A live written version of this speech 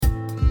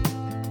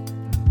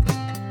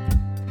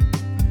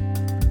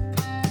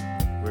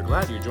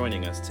glad you're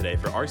joining us today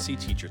for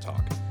RC Teacher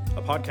Talk,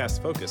 a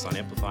podcast focused on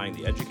amplifying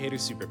the educator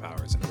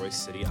superpowers in Royce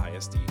City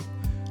ISD.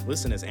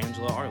 Listen as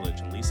Angela Arledge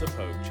and Lisa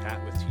Pogue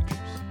chat with teachers.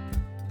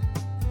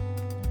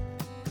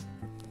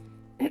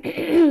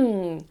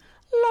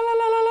 La la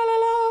la la la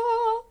la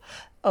la.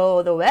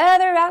 Oh, the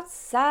weather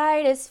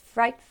outside is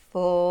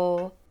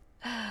frightful.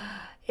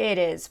 It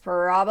is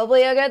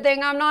probably a good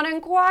thing I'm not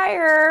in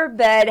choir,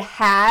 but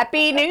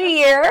Happy New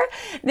Year.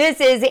 This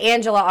is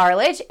Angela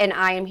Arledge, and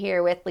I am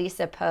here with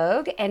Lisa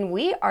Pogue, and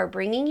we are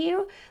bringing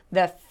you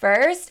the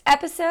first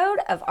episode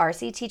of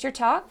RC Teacher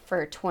Talk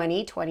for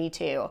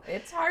 2022.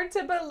 It's hard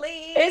to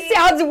believe. It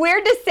sounds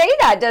weird to say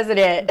that, doesn't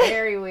it?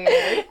 Very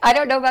weird. I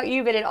don't know about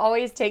you, but it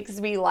always takes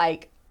me a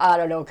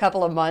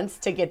couple of months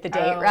to get the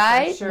date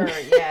right. For sure,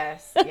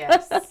 yes.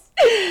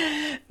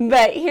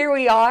 But here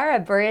we are, a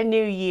brand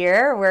new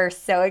year. We're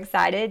so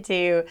excited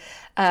to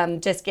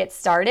just get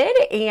started.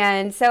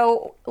 And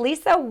so,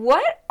 Lisa,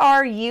 what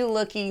are you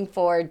looking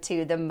forward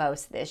to the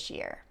most this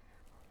year?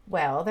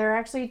 Well, there are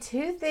actually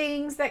two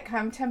things that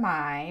come to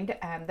mind.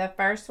 The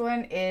first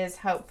one is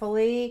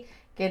hopefully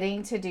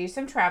getting to do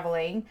some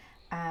traveling.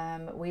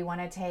 We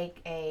want to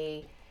take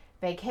a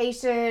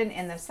vacation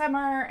in the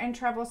summer and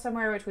travel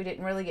somewhere, which we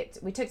didn't really get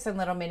to. We took some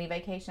little mini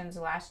vacations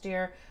last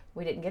year.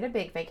 We didn't get a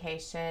big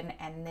vacation,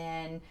 and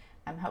then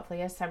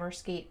hopefully a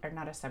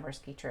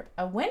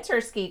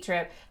winter ski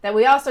trip that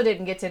we also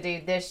didn't get to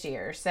do this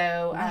year.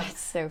 So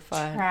that's so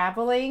fun.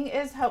 Traveling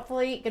is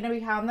hopefully going to be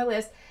high on the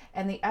list.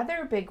 And the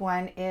other big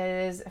one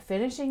is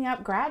finishing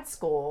up grad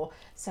school.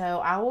 So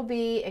I will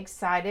be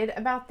excited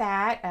about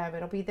that.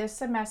 It'll be this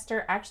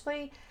semester.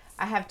 Actually,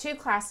 I have 2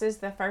 classes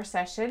the first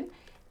session,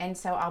 and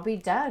so I'll be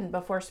done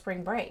before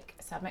spring break.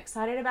 So I'm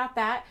excited about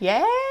that.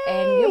 Yay!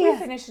 And you'll be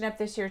finishing up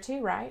this year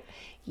too, right?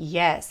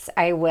 Yes,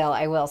 I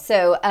will.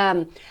 So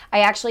I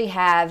actually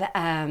have,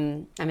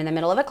 I'm in the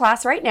middle of a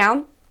class right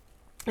now,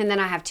 and then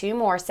I have 2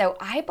 more. So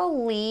I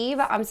believe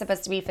I'm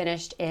supposed to be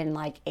finished in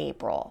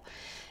April.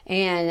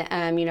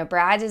 And,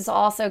 Brad is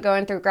also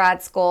going through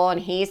grad school,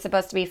 and he's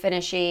supposed to be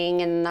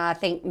finishing in, I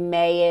think,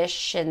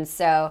 May-ish. And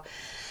so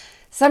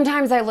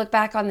sometimes I look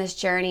back on this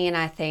journey and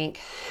I think,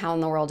 how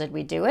in the world did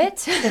we do it?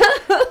 So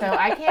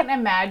I can't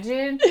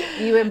imagine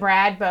you and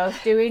Brad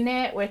both doing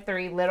it with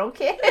 3 little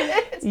kids.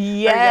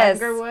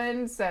 Yes. Or younger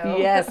ones. So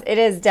yes, it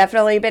has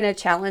definitely been a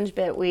challenge,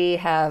 but we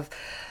have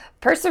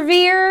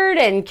persevered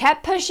and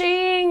kept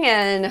pushing,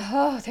 and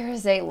there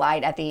is a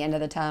light at the end of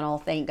the tunnel,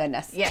 thank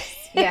goodness.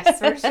 Yes,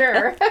 for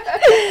sure.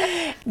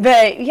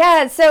 But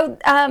yeah, so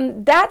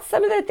that's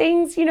some of the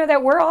things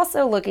that we're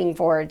also looking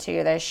forward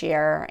to this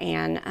year,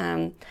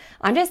 and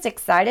I'm just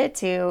excited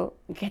to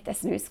get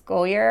this new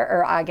school year,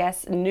 or I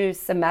guess new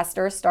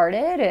semester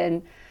started,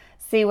 and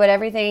see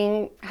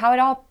how it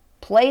all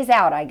plays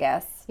out, I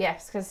guess.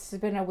 Yes, because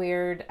it's been a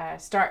weird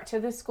start to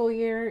the school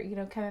year,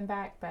 coming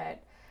back, but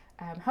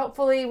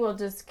hopefully we'll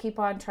just keep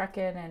on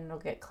trucking and we'll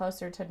get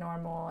closer to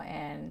normal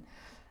and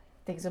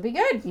things will be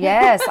good.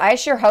 Yes, I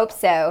sure hope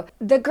so.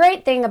 The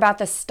great thing about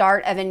the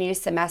start of a new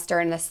semester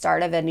and the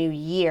start of a new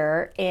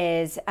year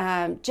is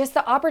just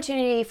the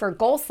opportunity for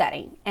goal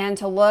setting and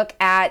to look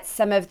at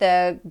some of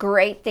the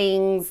great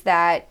things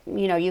that,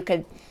 you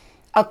could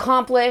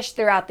accomplish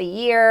throughout the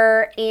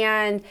year.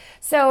 And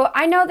so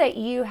I know that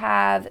you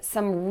have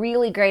some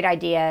really great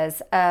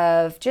ideas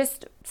of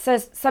just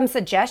some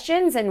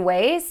suggestions and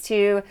ways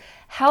to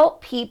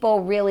help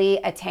people really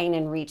attain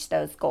and reach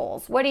those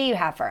goals. What do you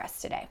have for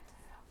us today?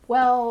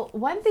 Well,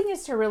 one thing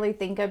is to really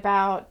think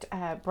about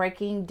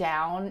breaking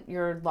down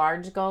your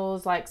large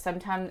goals, like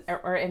sometimes,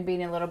 and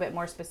being a little bit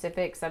more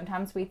specific.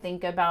 Sometimes we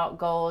think about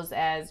goals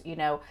as,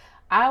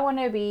 I want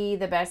to be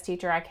the best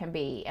teacher I can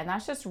be. And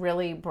that's just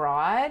really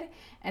broad.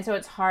 And so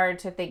it's hard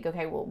to think,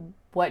 okay, well,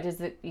 what does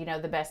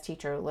the best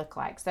teacher look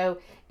like? So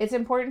it's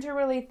important to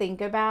really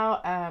think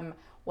about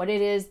what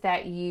it is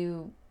that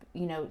you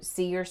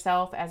see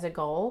yourself as a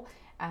goal,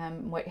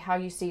 how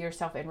you see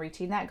yourself in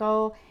reaching that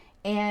goal.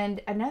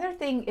 And another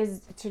thing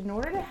is in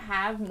order to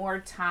have more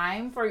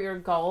time for your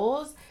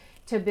goals,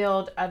 to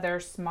build other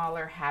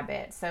smaller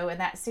habits. So, and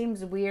that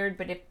seems weird,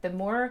 but if the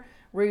more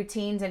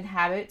routines and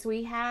habits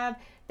we have,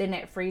 then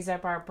it frees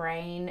up our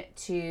brain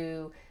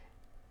to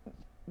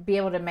be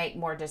able to make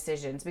more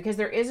decisions, because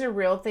there is a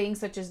real thing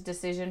such as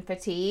decision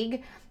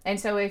fatigue. And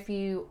so if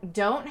you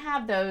don't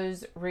have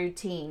those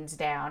routines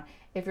down,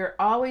 if you're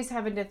always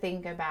having to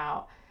think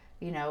about,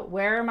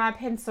 where are my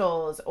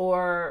pencils,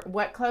 or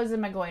what clothes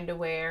am I going to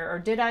wear, or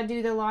did I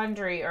do the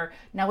laundry, or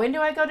now when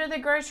do I go to the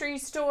grocery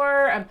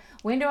store,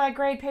 when do I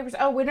grade papers,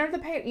 when are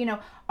the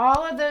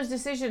all of those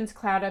decisions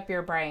cloud up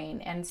your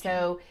brain. And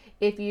so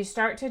if you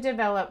start to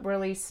develop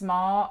really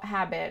small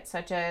habits,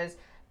 such as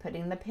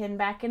putting the pen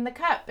back in the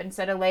cup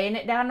instead of laying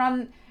it down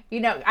on,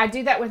 I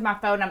do that with my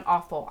phone. I'm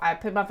awful. I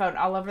put my phone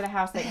all over the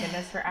house. Thank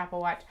goodness for Apple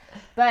Watch.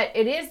 But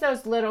it is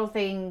those little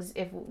things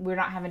if we're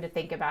not having to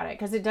think about it,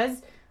 because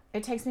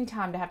it takes me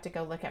time to have to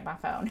go look at my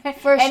phone. For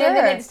sure. And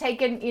then it's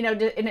taken,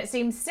 and it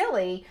seems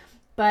silly.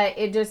 But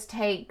it just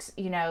takes,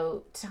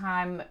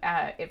 time.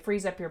 It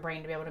frees up your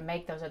brain to be able to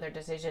make those other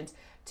decisions,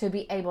 to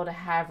be able to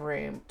have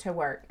room to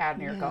work out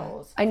in your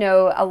goals. I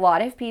know a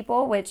lot of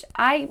people, which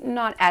I'm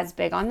not as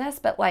big on this,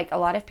 but like a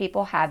lot of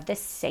people have the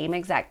same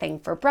exact thing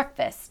for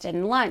breakfast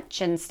and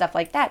lunch and stuff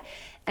like that.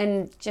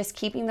 And just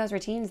keeping those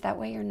routines, that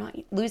way you're not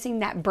losing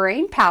that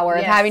brain power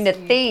of having to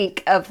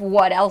think of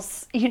what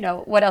else you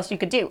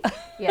could do.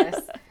 Yes.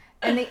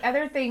 And the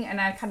other thing,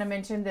 and I kind of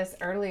mentioned this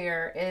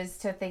earlier, is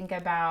to think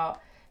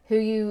about who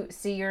you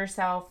see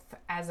yourself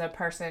as a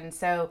person.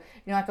 So,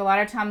 like a lot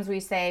of times we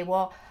say,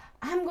 well,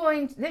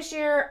 this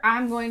year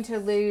I'm going to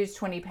lose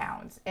 20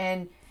 pounds.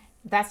 And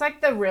that's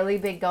like the really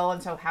big goal.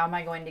 And so how am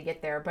I going to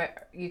get there?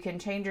 But you can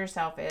change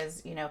yourself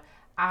as,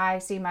 I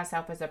see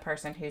myself as a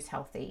person who's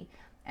healthy.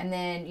 And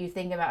then you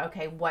think about,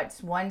 okay,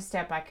 what's one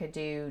step I could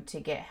do to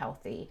get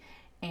healthy?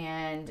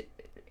 And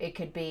it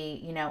could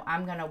be,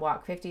 I'm going to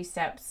walk 50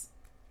 steps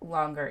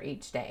longer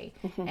each day.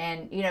 Mm-hmm.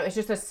 And, it's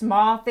just a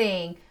small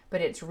thing,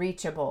 but it's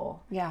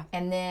reachable. Yeah.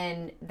 And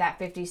then that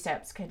 50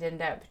 steps could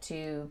end up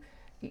to,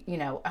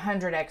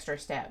 100 extra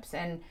steps.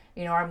 And,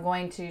 I'm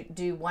going to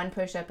do one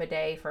push-up a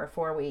day for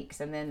 4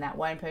 weeks. And then that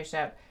one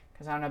push-up,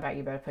 because I don't know about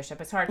you, but a push-up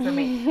is hard for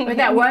me. But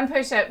that one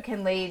push-up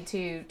can lead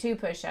to 2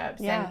 push-ups.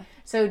 Yeah. And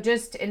so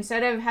just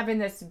instead of having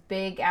this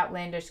big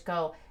outlandish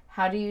goal,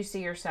 how do you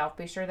see yourself?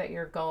 Be sure that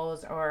your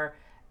goals are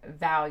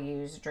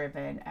values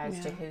driven as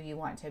to who you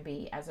want to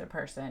be as a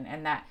person,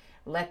 and that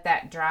let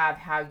that drive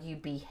how you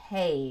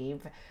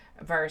behave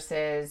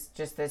versus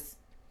just this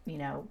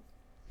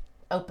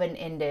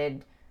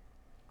open-ended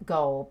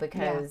goal,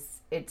 because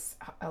it's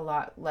a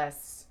lot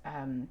less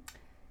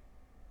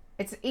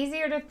it's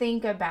easier to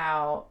think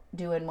about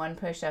doing one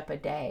push-up a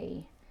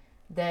day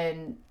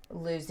than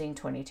losing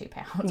 22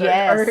 pounds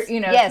or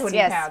 20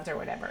 pounds or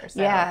whatever.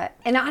 So. Yeah.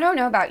 And I don't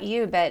know about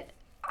you, but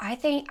I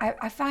think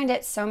I find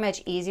it so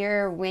much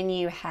easier when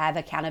you have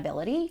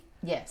accountability.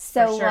 Yes.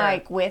 So for sure.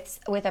 like with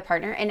a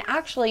partner, and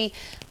actually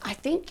I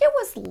think it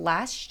was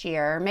last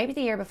year, maybe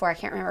the year before, I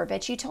can't remember,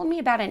 but you told me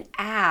about an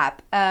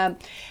app,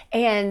 and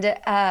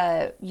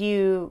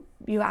you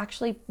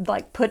actually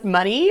like put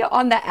money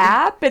on the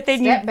app, but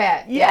then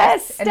StepBet.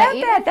 Yes,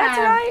 StepBet. That's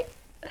right.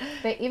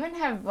 They even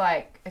have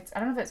I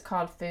don't know if it's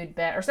called Food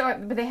Bet or so,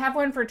 but they have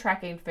one for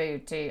tracking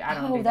food too. I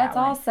don't do that's that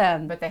one,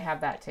 awesome. but they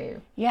have that too.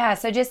 Yeah,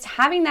 so just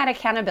having that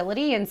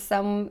accountability in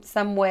some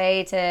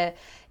way to,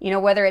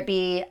 whether it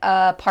be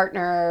a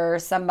partner or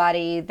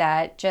somebody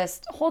that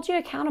just holds you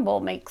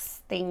accountable,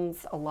 makes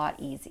things a lot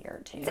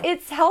easier too.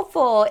 It's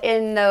helpful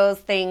in those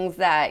things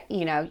that,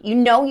 you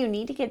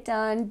need to get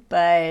done,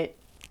 but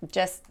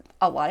just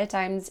a lot of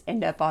times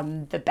end up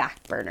on the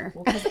back burner.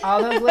 Well, because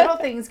all those little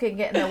things can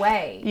get in the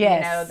way.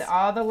 Yes.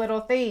 All the little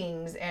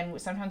things, and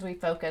sometimes we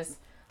focus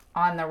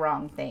on the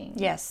wrong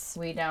things. Yes.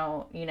 We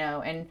don't,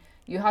 and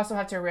you also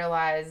have to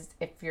realize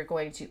if you're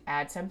going to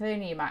add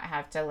something, you might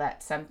have to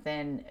let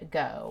something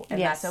go. And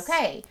that's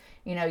okay.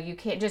 You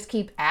can't just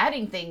keep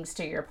adding things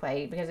to your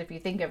plate, because if you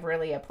think of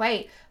really a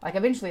plate, like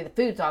eventually the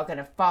food's all going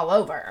to fall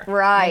over.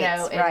 Right.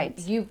 And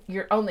right.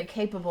 You're only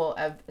capable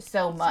of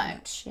so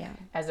much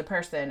as a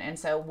person. And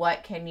so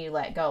what can you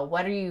let go?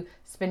 What are you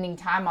spending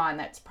time on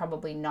that's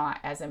probably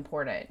not as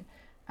important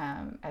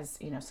as,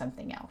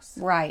 something else?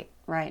 Right.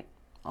 Right.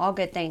 All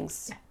good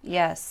things.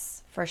 Yeah.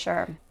 Yes, for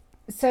sure.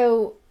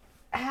 So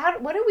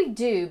what do we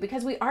do?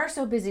 Because we are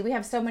so busy. We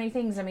have so many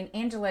things. I mean,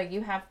 Angela,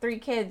 you have 3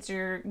 kids.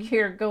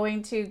 You're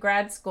going to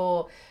grad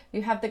school.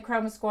 You have the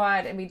Chrome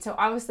Squad. I mean, so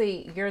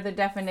obviously you're the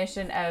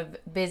definition of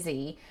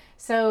busy.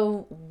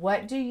 So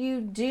what do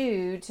you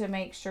do to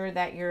make sure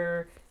that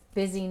your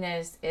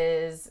busyness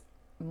is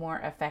more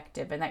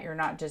effective and that you're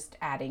not just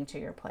adding to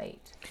your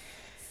plate?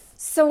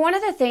 So one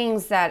of the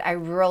things that I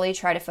really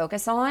try to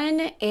focus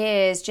on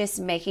is just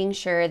making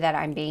sure that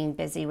I'm being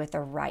busy with the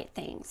right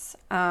things.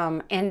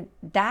 And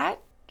that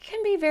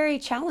can be very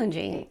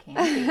challenging. It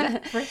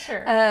can be, for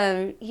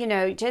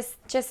sure.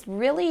 Just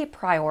really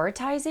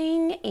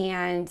prioritizing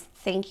and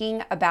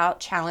thinking about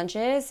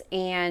challenges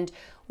and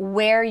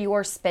where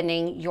you're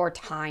spending your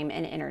time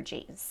and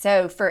energy.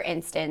 So for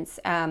instance,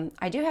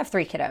 I do have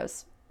 3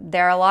 kiddos.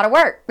 They're a lot of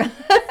work.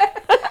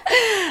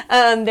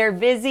 They're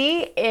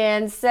busy,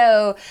 and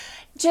so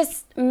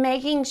just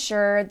making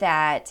sure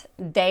that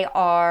they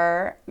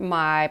are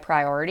my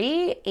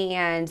priority,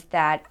 and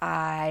that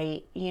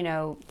I,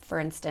 for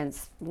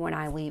instance, when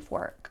I leave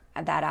work,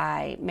 that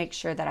I make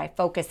sure that I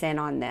focus in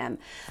on them,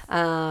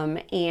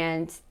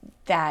 and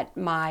that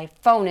my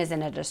phone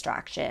isn't a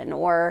distraction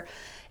or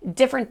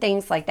different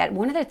things like that.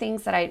 One of the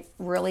things that I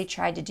really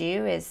tried to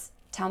do is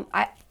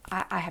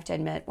I have to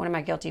admit, one of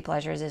my guilty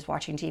pleasures is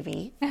watching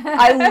TV.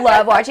 I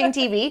love watching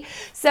TV.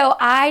 So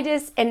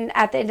and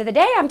at the end of the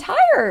day, I'm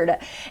tired.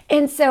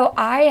 And so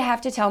I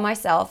have to tell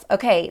myself,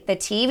 okay, the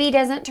TV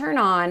doesn't turn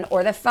on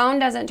or the phone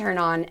doesn't turn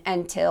on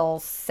until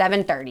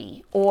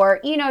 7:30, or,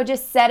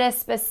 just set a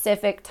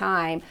specific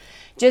time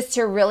just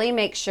to really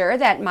make sure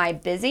that my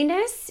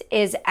busyness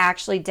is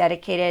actually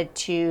dedicated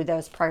to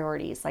those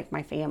priorities, like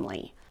my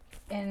family.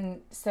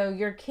 And so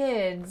your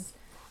kids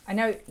I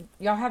know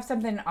y'all have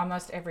something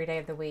almost every day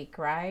of the week,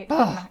 right?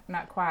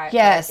 Not quite.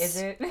 Yes. Is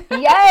it?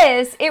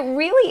 Yes, it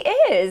really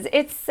is.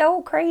 It's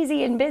so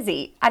crazy and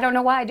busy. I don't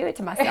know why I do it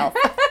to myself.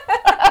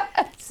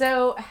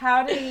 So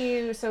how do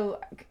you,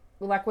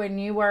 like when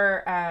you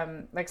were,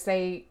 like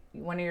say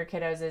one of your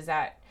kiddos is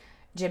at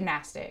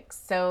gymnastics.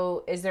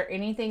 So is there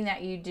anything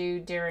that you do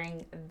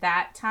during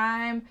that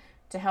time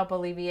to help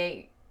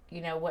alleviate,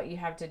 what you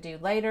have to do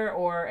later,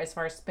 or as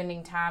far as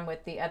spending time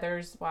with the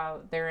others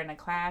while they're in a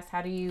class?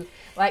 How do you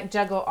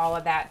juggle all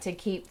of that to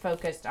keep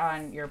focused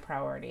on your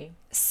priority?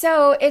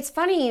 So it's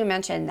funny you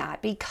mentioned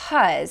that,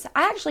 because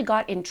I actually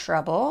got in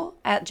trouble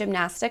at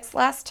gymnastics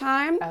last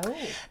time. Oh.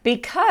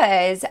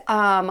 Because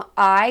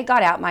I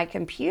got out my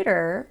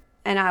computer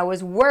and I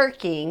was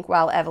working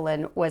while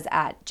Evelyn was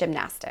at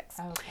gymnastics.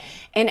 Okay.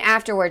 And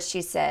afterwards she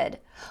said,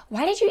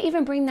 "Why did you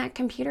even bring that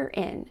computer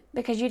in?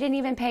 Because you didn't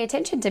even pay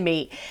attention to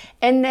me."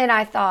 And then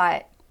I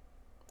thought,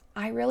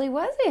 I really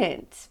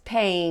wasn't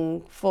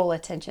paying full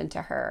attention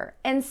to her.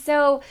 And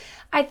so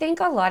I think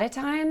a lot of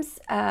times,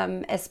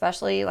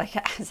 especially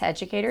like as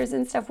educators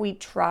and stuff, we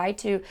try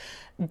to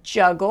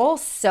juggle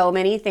so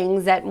many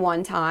things at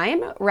one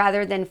time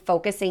rather than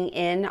focusing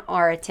in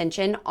our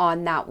attention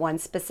on that one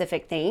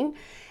specific thing.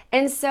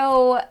 And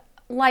so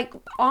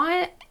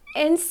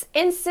in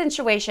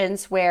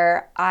situations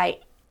where I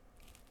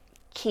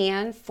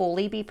can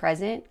fully be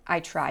present, I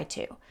try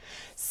to.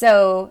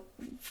 So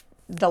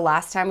the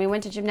last time we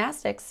went to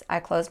gymnastics, I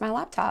closed my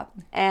laptop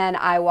and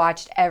I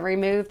watched every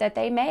move that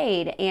they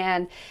made.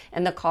 And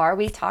in the car,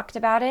 we talked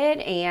about it,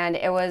 and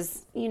it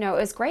was, it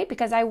was great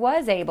because I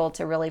was able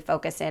to really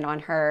focus in on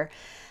her.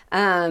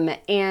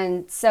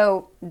 And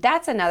so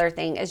that's another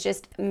thing, is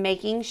just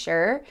making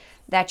sure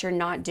that you're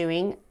not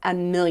doing a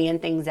million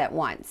things at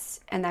once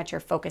and that you're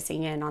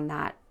focusing in on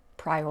that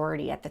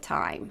priority at the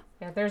time.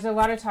 Yeah, there's a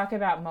lot of talk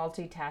about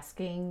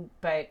multitasking,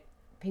 but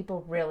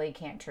people really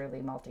can't truly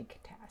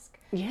multitask.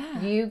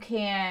 Yeah. You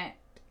can't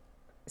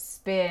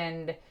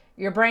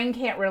your brain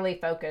can't really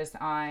focus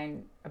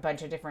on a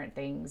bunch of different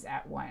things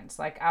at once.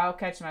 Like I'll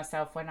catch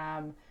myself when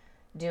I'm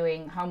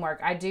doing homework.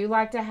 I do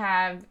like to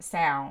have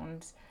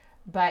sounds,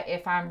 but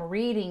if I'm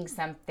reading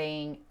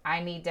something,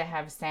 I need to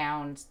have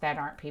sounds that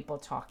aren't people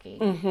talking.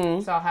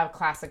 Mm-hmm. So I'll have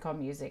classical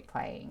music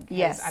playing.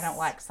 Yes. I don't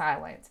like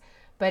silence.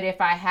 But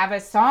if I have a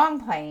song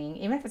playing,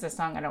 even if it's a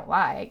song I don't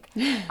like,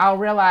 I'll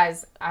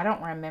realize I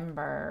don't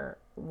remember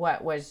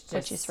what was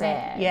just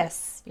said. Read.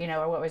 Yes.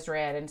 Or what was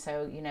read. And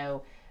so,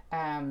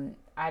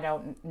 I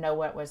don't know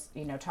what was,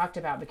 talked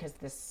about because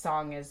this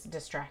song is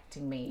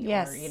distracting me.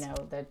 Yes.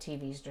 Or, the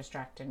TV's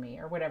distracting me,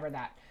 or whatever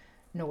that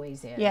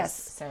noise is. Yes.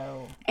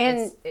 So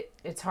and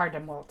it's hard to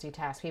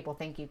multitask. People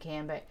think you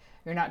can, but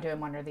you're not doing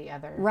one or the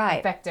other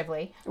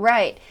effectively.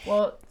 Right.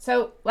 Well,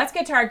 so let's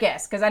get to our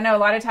guest, because I know a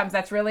lot of times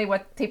that's really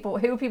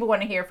who people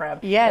want to hear from.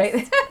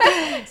 Yes.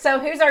 Right? So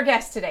who's our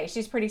guest today?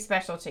 She's pretty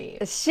special to you.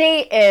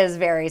 She is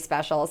very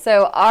special.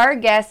 So our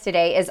guest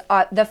today is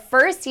the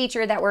first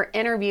teacher that we're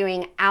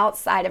interviewing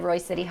outside of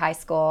Royse City High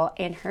School,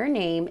 and her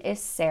name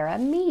is Sarah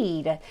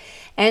Mead.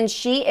 And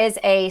she is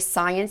a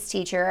science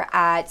teacher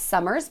at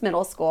Summers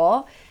Middle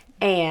School.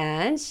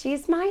 And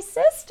she's my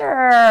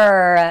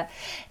sister.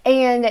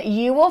 And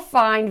you will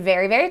find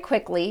very, very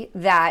quickly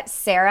that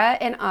Sarah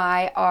and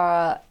I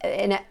are,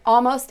 in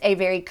almost a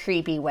very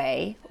creepy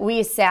way,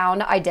 we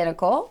sound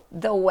identical.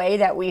 The way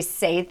that we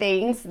say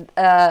things,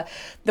 the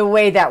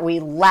way that we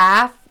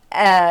laugh,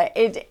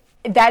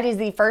 that is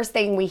the first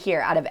thing we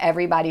hear out of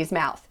everybody's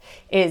mouth,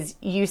 is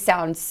you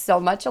sound so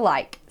much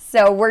alike.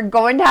 So we're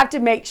going to have to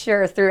make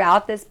sure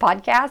throughout this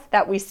podcast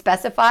that we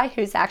specify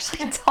who's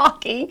actually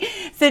talking,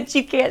 since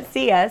you can't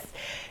see us.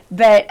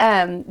 But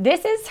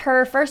this is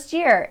her first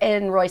year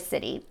in Royse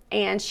City,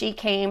 and she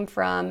came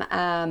from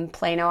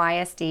Plano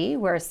ISD.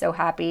 We're so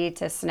happy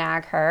to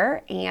snag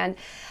her. And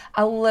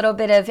a little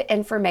bit of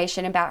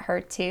information about her,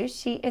 too.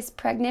 She is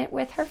pregnant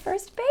with her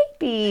first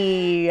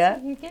baby.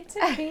 So you get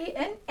to be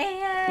an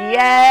aunt.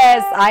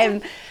 Yes,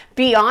 I'm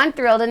beyond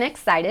thrilled and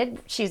excited.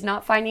 She's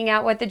not finding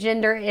out what the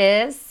gender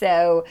is,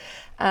 so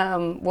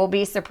we'll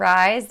be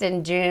surprised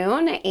in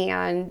June.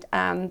 And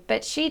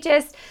but she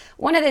just,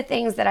 one of the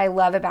things that I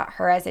love about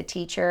her as a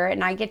teacher,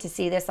 and I get to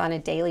see this on a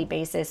daily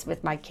basis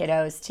with my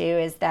kiddos too,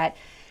 is that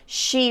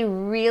she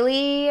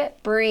really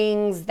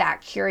brings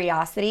that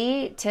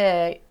curiosity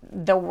to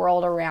the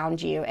world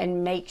around you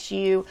and makes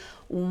you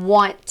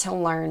want to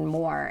learn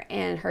more.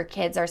 And her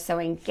kids are so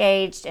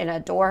engaged and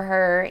adore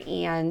her.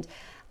 And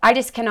I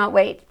just cannot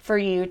wait for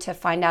you to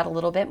find out a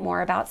little bit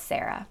more about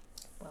Sarah.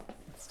 Well,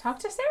 let's talk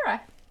to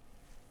Sarah.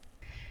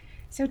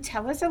 So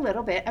tell us a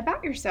little bit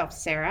about yourself,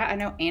 Sarah. I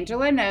know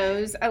Angela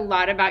knows a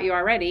lot about you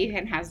already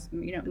and has,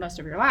 most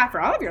of your life, or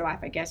all of your life,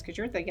 I guess, because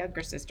you're the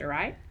younger sister,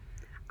 right?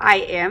 I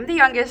am the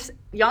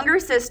younger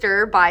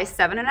sister by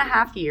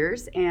 7.5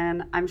 years,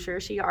 and I'm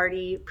sure she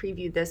already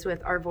previewed this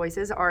with our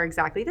voices are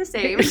exactly the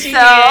same.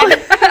 So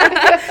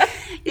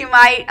you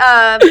might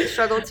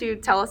struggle to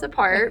tell us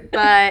apart,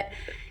 but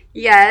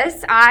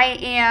Yes, I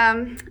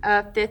am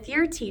a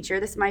 5th-year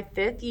teacher. This is my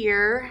 5th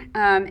year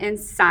in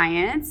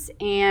science,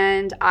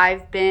 and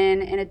I've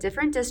been in a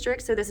different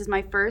district, so this is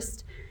my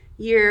first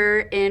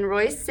year in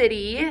Royce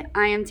City.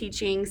 I am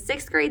teaching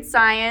 6th grade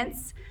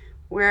science,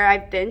 where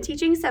I've been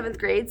teaching 7th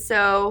grade,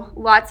 so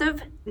lots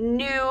of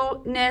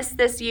newness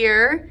this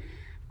year.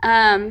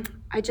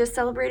 I just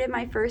celebrated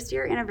my 1st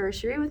year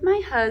anniversary with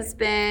my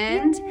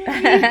husband.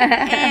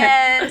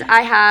 And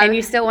I have... And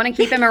you still want to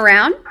keep him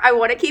around? I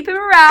want to keep him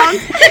around.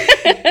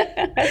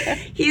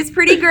 He's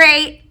pretty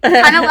great.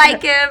 Kind of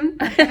like him.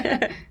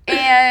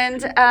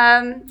 And,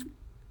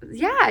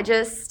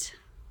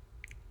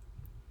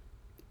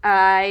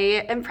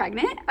 I am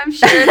pregnant. I'm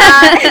sure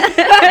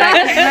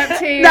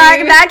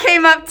that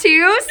came up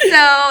too.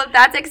 So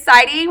that's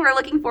exciting. We're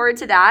looking forward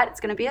to that. It's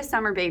going to be a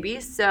summer baby.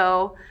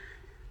 So...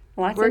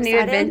 Lots of new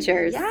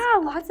adventures.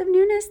 Yeah, lots of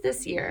newness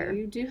this year.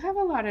 You do have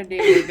a lot of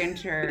new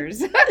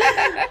adventures.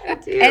 I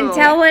do. And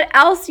tell what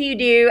else you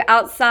do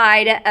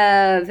outside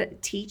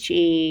of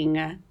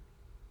teaching.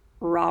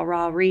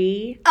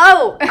 Rah-rah-ree.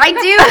 Oh, I do.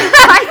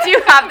 I do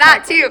have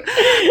that too.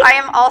 I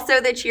am also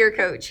the cheer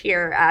coach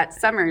here at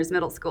Summers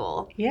Middle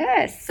School.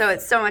 Yes. So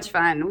it's so much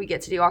fun. We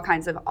get to do all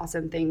kinds of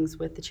awesome things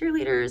with the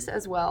cheerleaders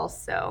as well.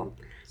 So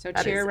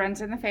cheer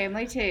runs in the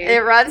family too.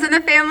 It runs in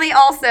the family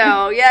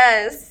also.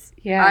 Yes.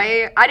 Yeah.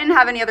 I didn't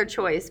have any other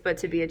choice but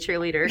to be a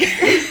cheerleader.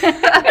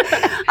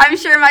 I'm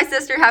sure my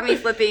sister had me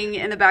flipping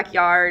in the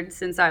backyard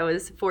since I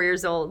was 4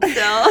 years old.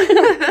 So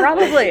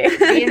Probably.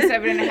 Being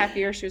 7.5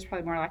 years, she was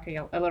probably more like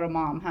a little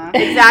mom, huh?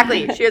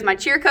 Exactly. She was my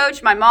cheer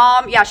coach, my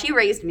mom. Yeah, she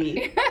raised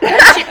me,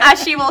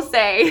 as she will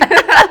say.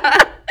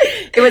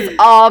 It was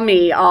all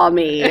me.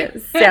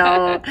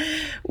 So,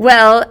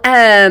 well,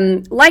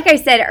 like I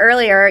said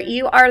earlier,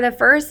 you are the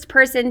first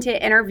person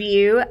to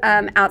interview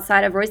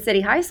outside of Royce City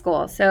High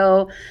School.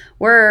 So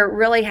we're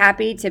really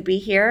happy to be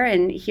here.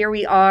 And here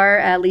we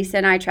are. Lisa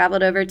and I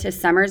traveled over to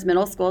Summers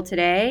Middle School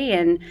today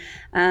and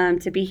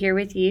to be here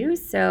with you.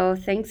 So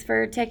thanks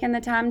for taking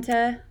the time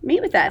to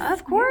meet with us.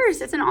 Of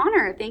course. It's an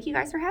honor. Thank you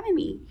guys for having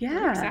me. Yeah.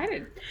 I'm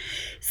excited.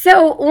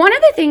 So one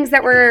of the things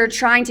that we're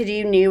trying to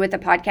do new with the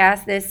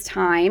podcast this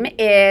time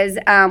is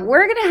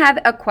we're going to have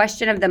a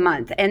question of the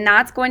month, and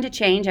that's going to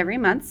change every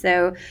month.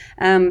 So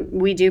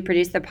we do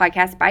produce the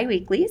podcast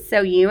bi-weekly,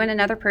 so you and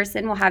another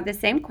person will have the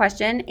same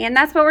question, and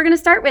that's what we're going to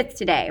start with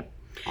today.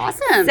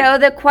 Awesome. So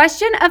the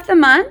question of the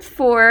month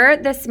for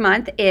this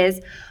month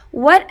is,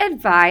 what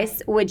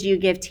advice would you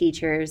give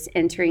teachers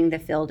entering the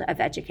field of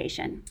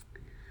education?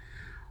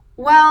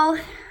 Well,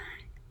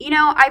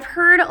 I've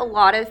heard a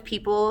lot of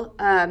people,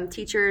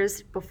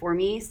 teachers before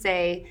me,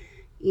 say,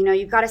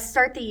 you've got to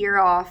start the year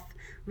off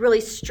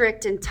really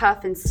strict and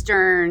tough and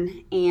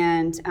stern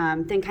and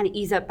then kind of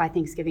ease up by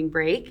Thanksgiving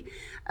break.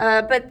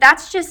 But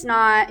that's just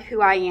not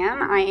who I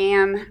am.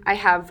 I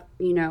have,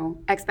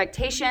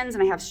 expectations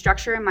and I have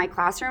structure in my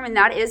classroom, and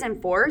that is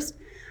enforced.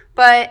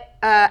 But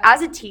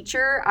as a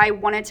teacher, I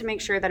wanted to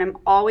make sure that I'm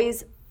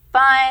always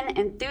fun,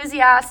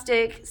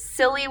 enthusiastic,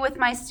 silly with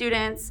my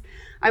students.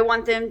 I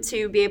want them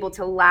to be able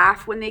to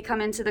laugh when they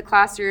come into the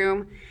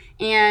classroom,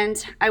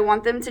 and I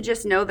want them to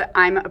just know that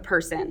I'm a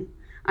person.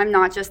 I'm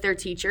not just their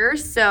teacher.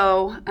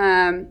 So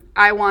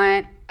I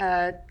want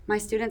my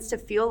students to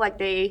feel like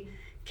they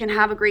can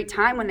have a great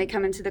time when they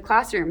come into the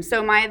classroom.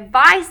 So my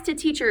advice to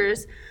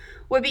teachers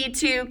would be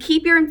to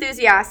keep your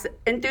enthusiasm.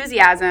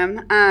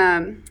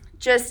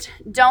 Just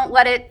don't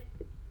let it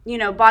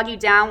bog you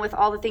down with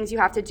all the things you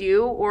have to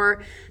do,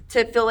 or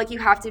to feel like you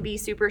have to be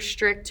super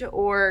strict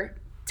or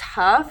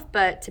tough,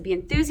 but to be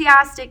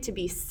enthusiastic, to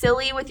be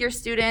silly with your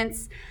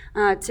students,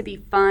 to be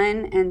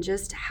fun, and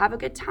just have a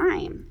good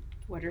time.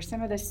 What are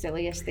some of the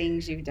silliest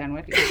things you've done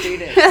with your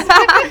students?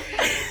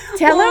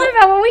 Tell them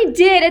about what we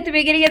did at the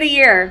beginning of the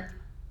year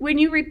when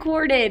you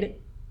recorded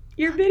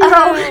your video.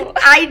 Oh,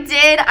 I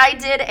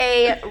did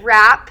a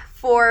rap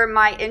for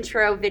my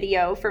intro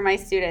video for my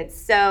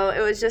students. So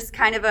it was just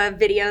kind of a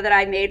video that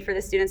I made for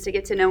the students to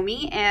get to know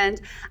me, and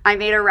I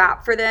made a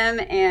rap for them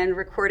and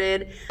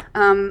recorded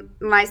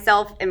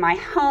myself in my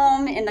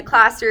home in the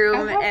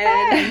classroom,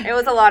 and it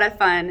was a lot of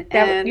fun.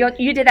 And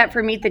you did that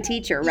for Meet the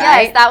Teacher,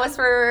 right? Yes, that was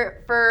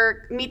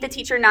for Meet the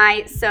Teacher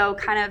night, so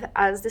kind of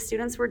as the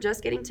students were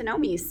just getting to know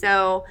me.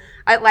 So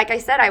like I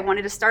said, I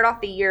wanted to start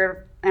off the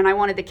year, and I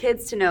wanted the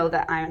kids to know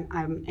that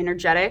I'm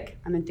energetic,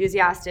 I'm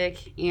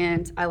enthusiastic,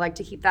 and I like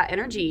to keep that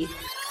energy.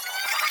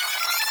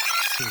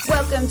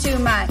 Welcome to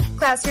my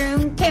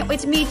classroom. Can't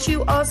wait to meet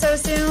you all so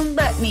soon.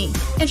 Let me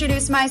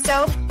introduce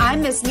myself.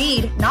 I'm Miss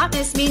Mead, not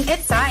Miss Mean.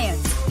 It's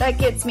science that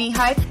gets me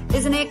hype.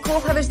 Isn't it cool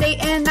how there's day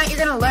and night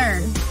you're gonna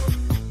learn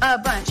a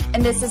bunch,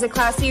 and this is a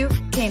class you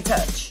can't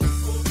touch.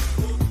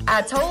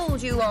 I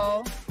told you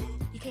all,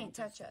 you can't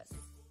touch us.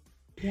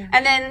 Yeah.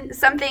 And then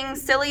something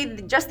silly,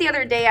 just the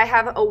other day I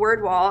have a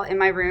word wall in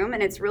my room,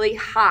 and it's really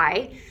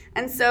high.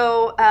 And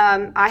so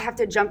I have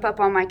to jump up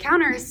on my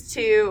counters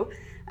to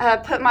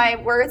put my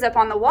words up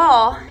on the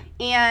wall.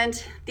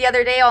 And the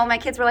other day all my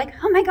kids were like,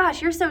 "Oh my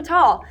gosh, you're so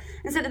tall."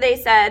 And so they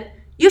said,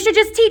 you should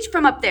just teach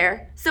from up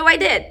there. So I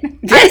did.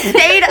 I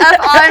stayed up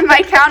on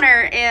my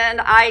counter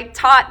and I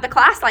taught the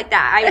class like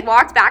that. I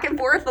walked back and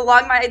forth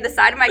along the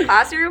side of my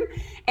classroom,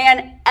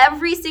 and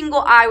every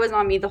single eye was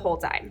on me the whole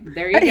time.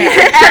 There you go.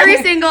 Every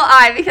single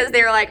eye, because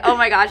they were like, oh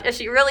my gosh, is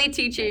she really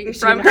teaching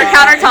from her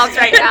countertops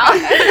right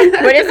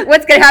now?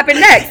 What's going to happen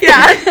next?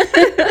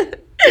 Yeah.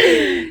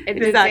 And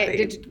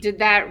Exactly. Did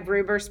that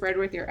rumor spread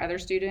with your other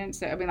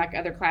students? I mean, like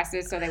other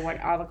classes, so they want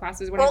all the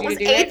classes wanted Well, it you was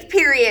to do eighth it?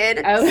 period,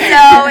 Okay.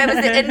 so it was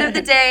the end of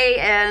the day,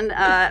 and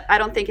I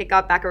don't think it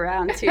got back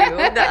around to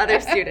the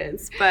other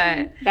students,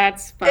 but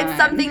That's fun. it's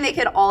something they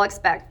could all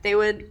expect.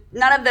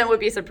 None of them would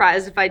be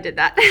surprised if I did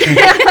that.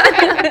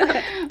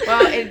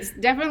 Well, it's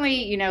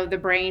definitely, the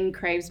brain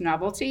craves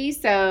novelty,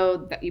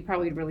 so that you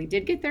probably really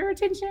did get their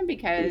attention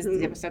because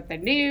it was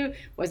something new,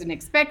 wasn't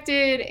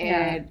expected,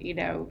 and,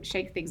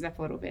 shake things up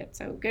a little bit.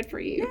 So good for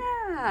you.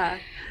 Yeah.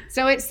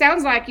 So it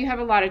sounds like you have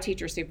a lot of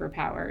teacher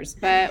superpowers,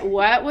 but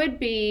what would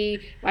be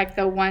like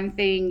the one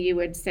thing you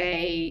would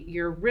say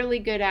you're really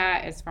good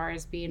at as far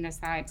as being a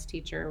science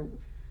teacher?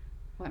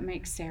 What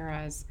makes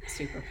Sarah's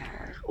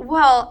superpower?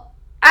 Well,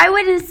 I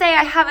wouldn't say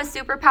I have a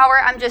superpower.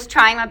 I'm just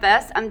trying my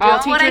best. I'm doing All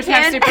what I teachers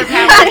have can.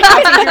 superpowers.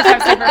 All teachers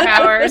have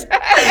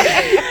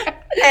superpowers.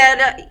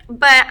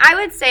 But I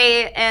would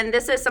say, and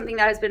this is something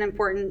that has been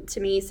important to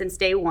me since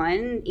day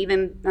one,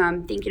 even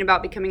thinking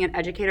about becoming an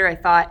educator, I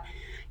thought,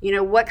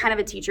 what kind of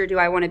a teacher do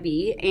I want to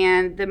be?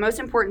 And the most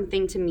important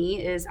thing to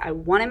me is I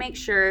want to make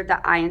sure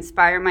that I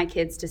inspire my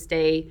kids to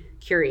stay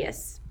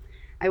curious.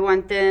 I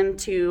want them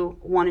to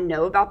want to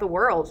know about the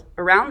world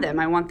around them.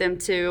 I want them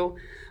to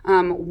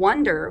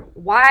wonder,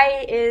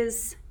 why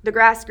is the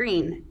grass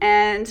green?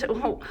 And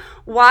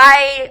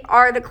why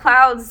are the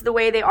clouds the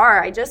way they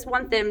are? I just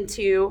want them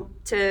to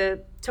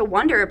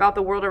wonder about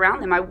the world around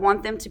them. I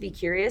want them to be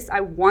curious. I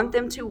want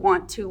them to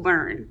want to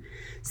learn.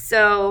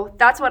 So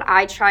that's what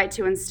I try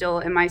to instill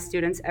in my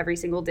students every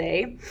single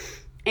day.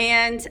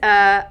 And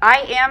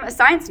I am a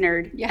science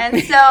nerd. Yeah.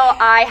 And so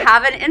I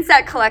have an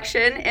insect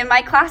collection in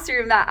my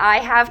classroom that I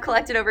have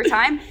collected over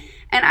time.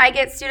 And I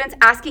get students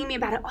asking me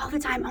about it all the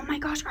time. Oh my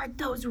gosh, are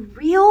those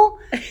real?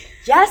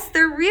 Yes,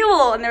 they're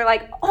real. And they're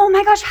like, oh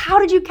my gosh, how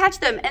did you catch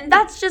them? And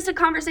that's just a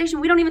conversation.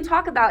 We don't even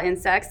talk about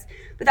insects,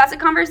 but that's a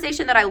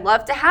conversation that I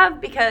love to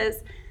have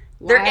because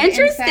they're Live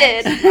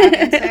interested. live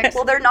insects.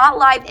 Well, they're not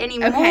live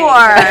anymore.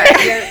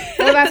 Okay.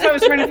 Well, that's what I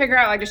was trying to figure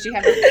out. Like, does she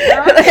have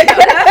they're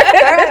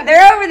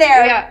over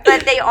there, Yeah.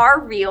 but they are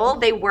real.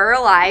 They were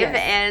alive, Yes.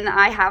 and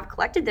I have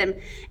collected them.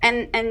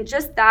 And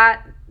just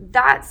that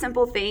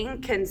simple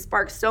thing can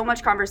spark so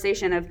much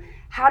conversation of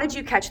how did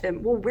you catch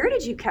them? Well, where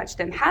did you catch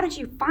them? How did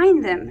you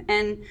find them?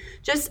 And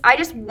I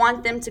just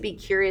want them to be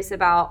curious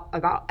about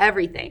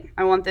everything.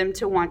 I want them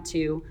to want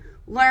to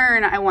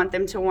learn. I want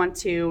them to want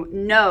to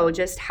know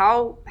just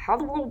how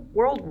the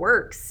world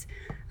works.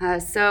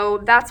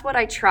 So that's what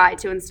I try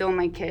to instill in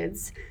my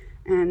kids.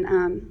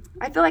 And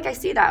I feel like I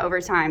see that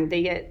over time.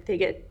 They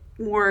get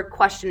more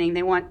questioning.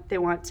 They want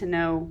to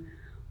know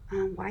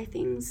why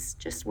things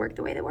just work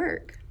the way they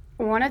work.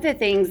 One of the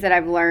things that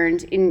I've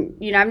learned,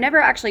 I've never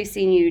actually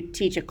seen you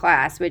teach a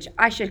class, which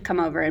I should come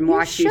over and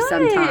watch you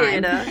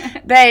sometime.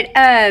 But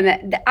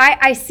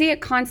I see it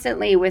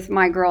constantly with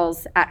my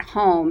girls at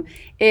home,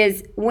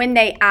 is when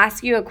they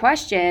ask you a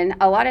question,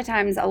 a lot of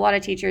times, a lot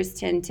of teachers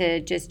tend to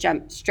just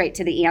jump straight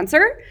to the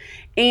answer.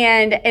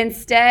 And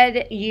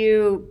instead,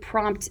 you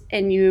prompt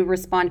and you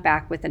respond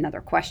back with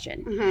another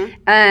question. Mm-hmm.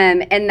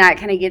 And that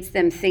kind of gets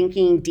them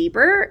thinking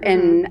deeper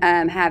and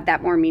have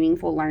that more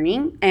meaningful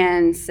learning.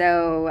 And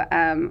so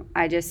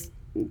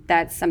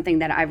that's something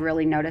that I've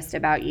really noticed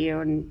about you.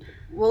 And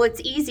Well,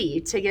 it's easy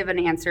to give an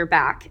answer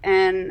back.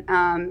 And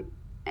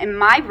in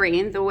my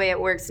brain, the way it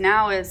works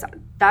now is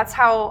that's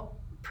how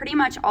pretty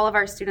much all of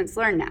our students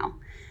learn now.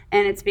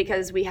 And it's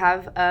because we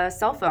have a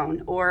cell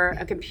phone or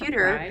a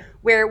computer Right.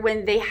 where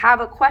when they have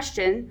a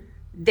question,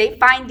 they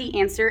find the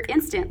answer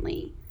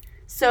instantly.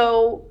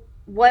 So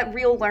what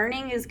real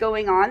learning is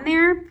going on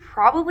there?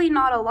 Probably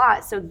not a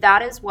lot. So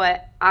that is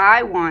what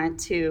I want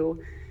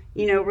to,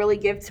 really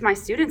give to my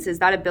students, is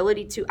that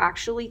ability to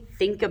actually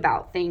think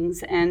about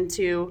things and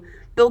to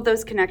build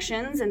those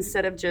connections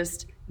instead of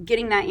just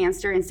getting that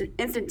answer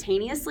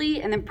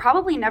instantaneously and then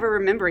probably never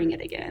remembering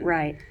it again.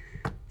 right.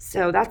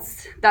 So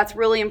that's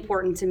really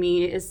important to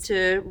me, is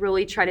to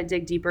really try to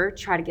dig deeper,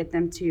 try to get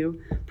them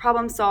to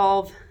problem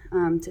solve,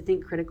 to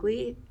think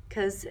critically,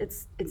 because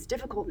it's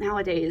difficult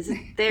nowadays.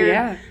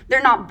 They're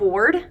not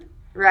bored,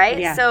 right?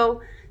 Yeah.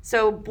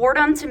 So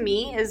boredom to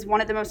me is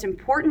one of the most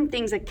important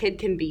things a kid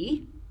can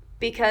be,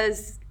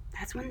 because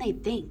that's when they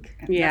think.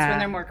 Yeah. That's when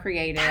they're more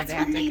creative. That's They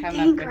have when to they come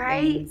think, up with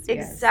right? things.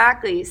 Yes.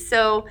 Exactly.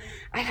 So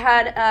I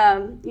had,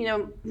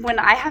 when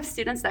I have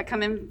students that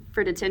come in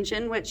for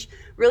detention, which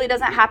really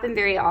doesn't happen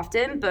very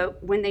often,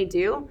 but when they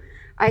do,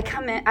 they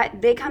come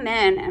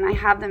in and I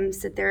have them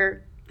sit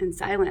there in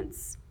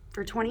silence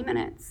for 20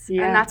 minutes.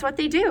 Yeah. And that's what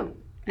they do.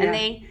 And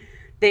Yeah.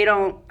 they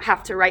don't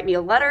have to write me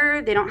a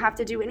letter. They don't have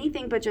to do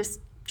anything but just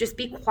just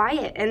be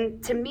quiet.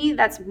 And to me,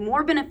 that's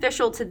more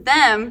beneficial to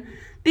them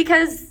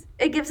because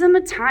it gives them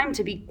a time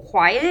to be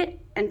quiet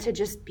and to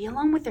just be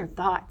alone with their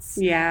thoughts.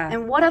 Yeah.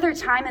 And what other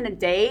time in a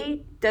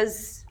day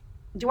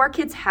do our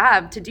kids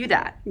have to do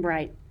that?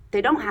 Right.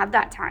 They don't have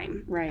that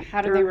time. Right.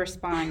 How do they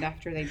respond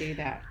after they do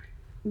that?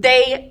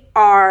 They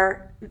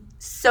are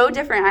so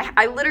different.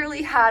 I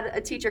literally had a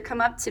teacher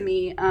come up to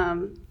me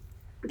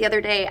the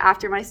other day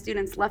after my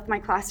students left my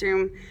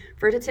classroom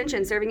for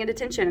detention, serving in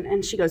detention,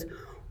 and she goes,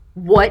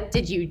 "What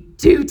did you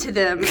do to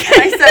them?" And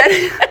I said,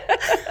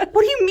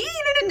 "What do you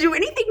mean? I didn't do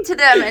anything to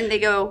them." And they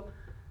go,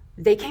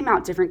 "They came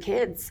out different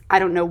kids. I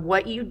don't know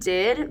what you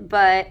did,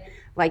 but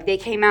like they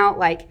came out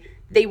like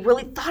they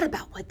really thought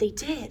about what they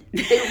did.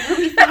 They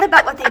really thought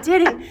about what they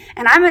did.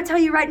 And I'm going to tell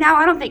you right now,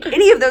 I don't think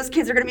any of those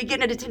kids are going to be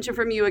getting a detention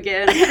from you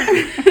again."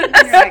 You're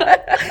like,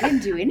 I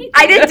didn't do anything.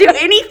 I didn't do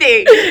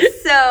anything.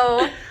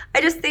 So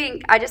I just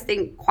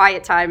think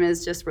quiet time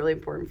is just really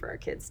important for our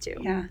kids too.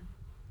 Yeah.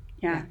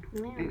 Yeah.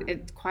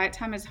 Quiet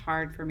time is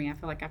hard for me. I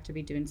feel like I have to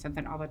be doing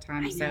something all the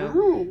time. I So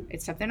know.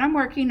 it's something I'm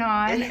working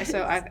on. It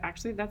So is.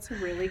 actually, that's a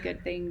really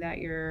good thing that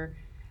you're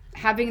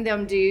having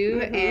them do.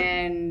 Mm-hmm.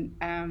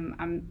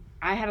 And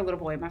I had a little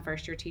boy my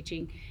first year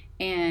teaching,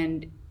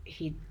 and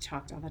he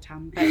talked all the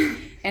time.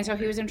 And so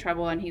he was in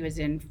trouble, and he was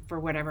in for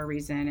whatever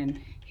reason, and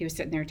he was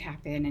sitting there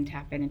tapping and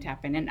tapping and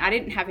tapping. And I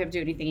didn't have him do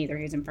anything either.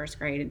 He was in first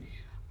grade, and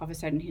all of a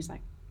sudden he's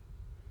like,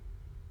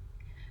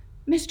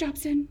 "Miss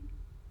Jobson,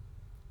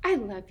 I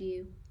love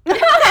you." He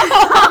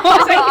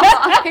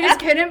just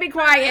couldn't be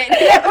quiet.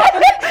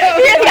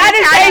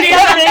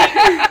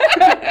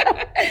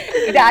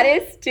 That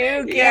is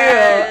too cute.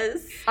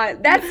 Yes.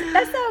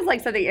 That sounds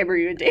like something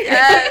Emery would do.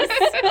 Yes.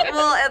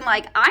 Well, and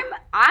like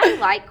I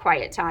like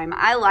quiet time.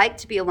 I like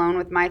to be alone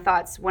with my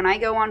thoughts. When I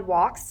go on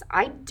walks,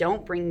 I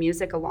don't bring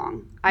music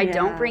along. I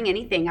don't bring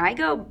anything. I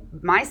go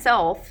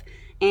myself,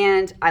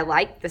 and I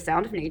like the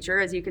sound of nature.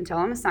 As you can tell,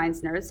 I'm a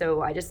science nerd,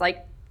 so I just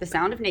like the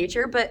sound of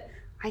nature, but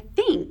I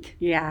think.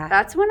 Yeah.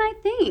 That's when I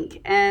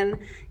think. And,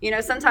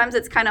 sometimes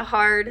it's kind of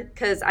hard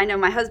because I know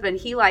my husband,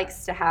 he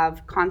likes to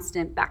have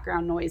constant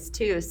background noise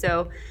too.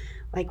 So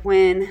like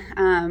when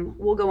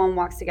we'll go on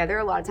walks together,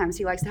 a lot of times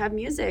he likes to have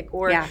music,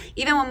 or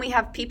even when we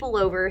have people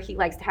over, he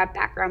likes to have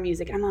background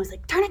music. And I'm always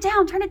like, turn it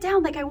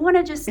down. Like I want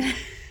to just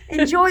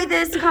enjoy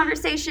this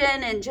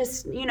conversation and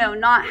just,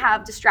 not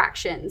have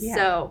distractions. Yeah.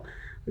 So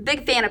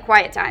big fan of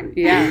quiet time.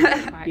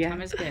 Yeah. Quiet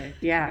time is good.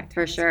 Yeah,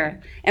 for sure.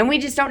 And we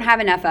just don't have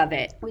enough of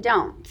it. We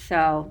don't.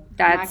 So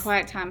My that's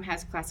quiet time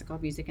has classical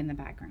music in the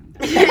background.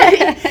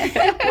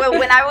 Well,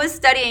 when I was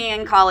studying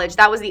in college,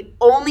 that was the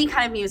only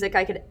kind of music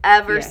I could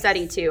ever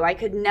study to. I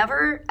could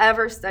never,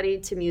 ever study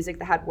to music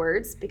that had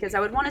words because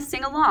I would want to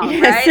sing along,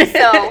 right?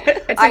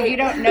 So you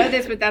don't know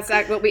this, but that's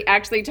like what we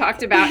actually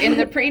talked about in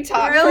the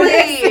pre-talk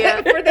really?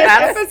 for this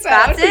episode.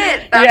 That's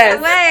it. That's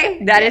the way.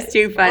 That is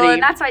too funny. Well,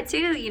 and that's why,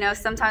 too,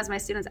 sometimes my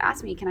students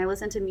ask me, can I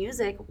listen to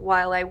music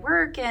while I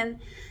work? And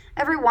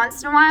every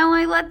once in a while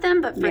I let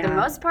them, but for the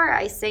most part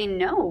I say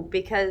no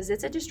because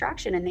it's a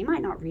distraction and they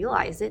might not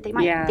realize it. They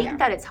might think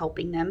that it's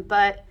helping them,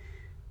 but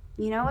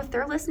if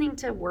they're listening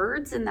to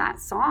words in that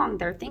song,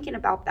 they're thinking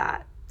about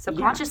that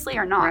subconsciously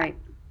or not. Right.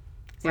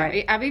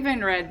 Right. I've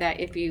even read that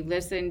if you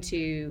listen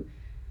to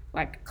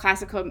like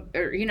classical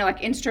or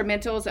like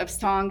instrumentals of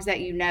songs that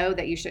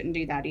that you shouldn't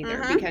do that either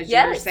because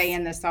you're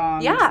saying the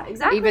songs. Yeah,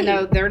 exactly. Even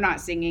though they're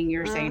not singing,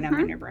 you're saying them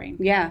in your brain.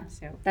 Yeah.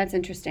 So that's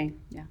interesting.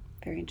 Yeah.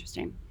 Very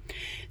interesting.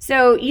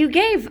 So you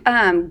gave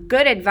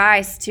good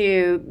advice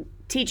to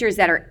teachers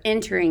that are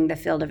entering the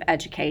field of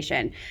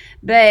education,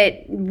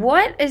 but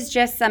what is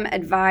just some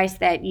advice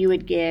that you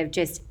would give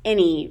just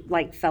any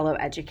fellow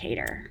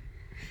educator?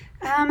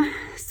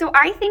 So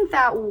I think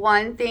that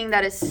one thing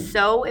that is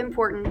so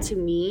important to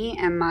me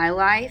and my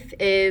life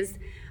is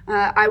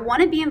I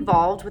want to be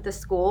involved with the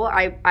school.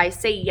 I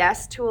say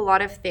yes to a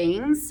lot of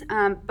things,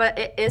 but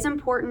it is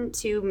important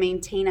to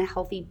maintain a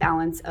healthy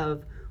balance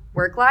of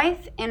work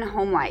life and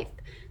home life.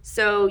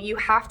 So you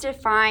have to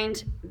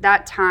find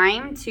that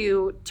time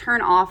to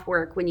turn off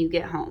work when you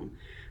get home.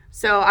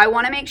 So I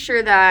want to make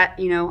sure that,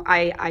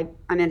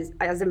 I'm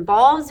as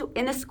involved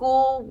in the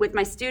school with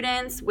my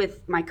students,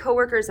 with my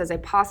coworkers as I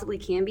possibly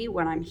can be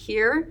when I'm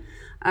here.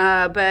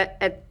 But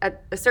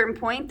at a certain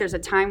point, there's a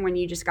time when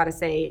you just got to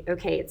say,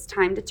 okay, it's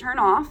time to turn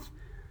off.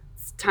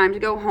 It's time to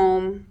go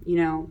home.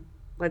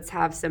 Let's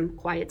have some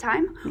quiet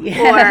time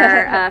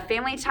or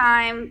family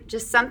time,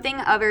 just something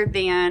other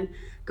than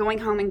going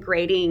home and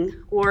grading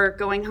or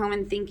going home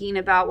and thinking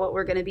about what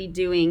we're going to be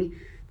doing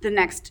the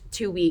next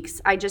 2 weeks.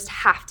 I just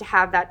have to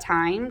have that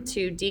time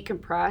to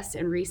decompress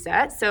and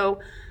reset. So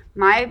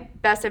my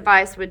best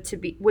advice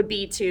would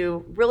be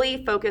to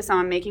really focus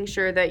on making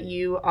sure that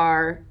you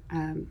are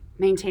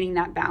maintaining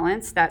that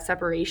balance, that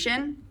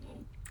separation.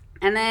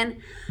 And then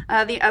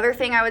the other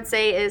thing I would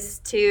say is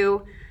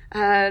to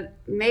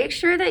make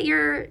sure that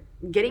you're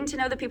getting to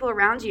know the people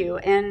around you.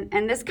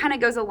 And this kind of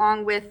goes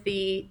along with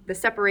the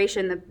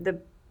separation, the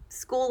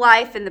school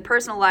life and the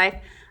personal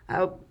life.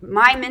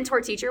 My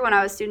mentor teacher when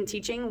I was student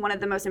teaching, one of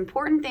the most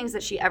important things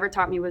that she ever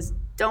taught me was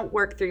don't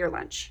work through your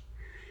lunch.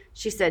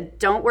 She said,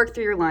 don't work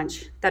through your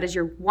lunch. That is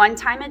your one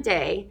time a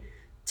day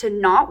to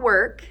not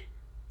work,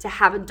 to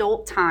have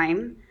adult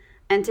time,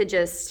 and to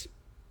just,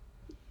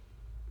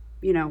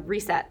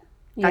 reset.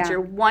 That's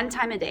your one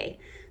time a day.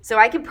 So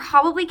I could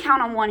probably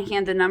count on one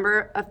hand the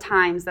number of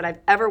times that I've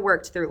ever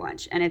worked through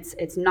lunch. And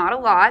it's not a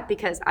lot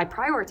because I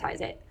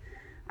prioritize it.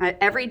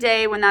 Every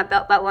day when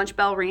that lunch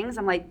bell rings,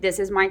 I'm like, this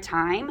is my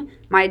time,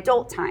 my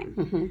adult time.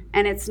 Mm-hmm.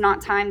 And it's not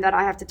time that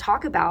I have to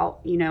talk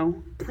about,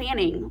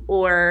 planning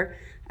or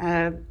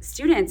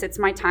students. It's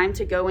my time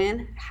to go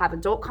in, have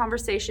adult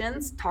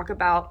conversations, talk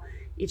about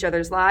each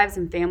other's lives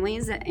and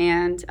families.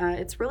 And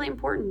it's really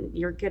important.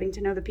 You're getting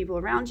to know the people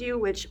around you,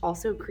 which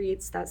also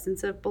creates that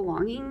sense of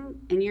belonging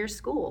in your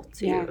school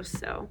too. Yeah.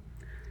 So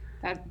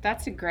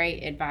that's a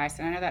great advice.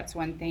 And I know that's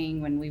one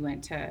thing when we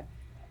went to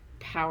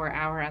Power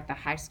Hour at the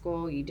high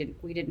school, we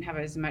didn't have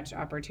as much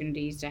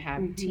opportunities to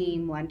have mm-hmm.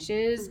 team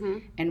lunches, mm-hmm.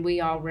 and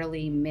we all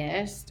really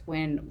missed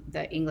when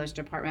the English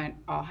department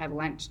all had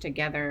lunch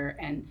together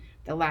and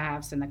the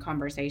laughs and the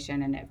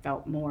conversation, and it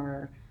felt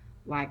more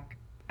like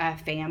a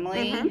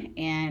family. Mm-hmm.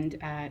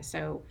 And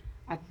so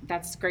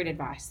that's great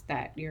advice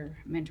that your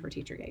mentor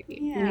teacher gave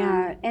you.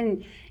 Yeah.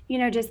 And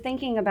just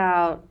thinking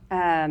about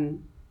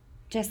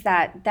just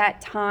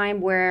that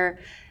time where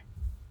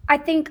I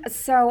think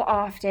so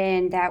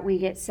often that we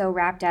get so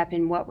wrapped up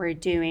in what we're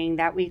doing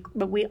that we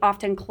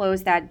often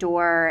close that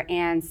door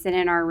and sit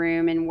in our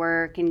room and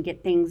work and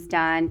get things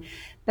done.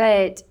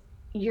 But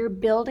you're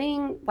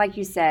building, like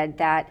you said,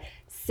 that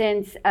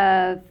sense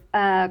of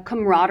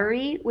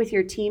camaraderie with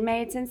your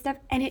teammates and stuff,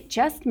 and it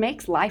just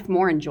makes life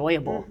more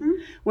enjoyable. Mm-hmm.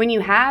 When you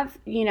have,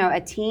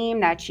 a team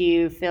that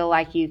you feel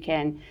like you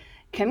can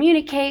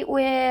communicate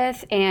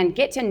with and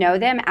get to know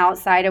them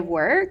outside of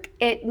work,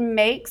 it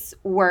makes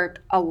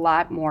work a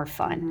lot more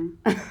fun.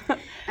 Mm-hmm.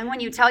 And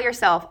when you tell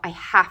yourself, I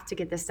have to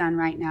get this done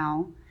right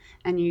now,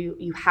 and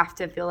you have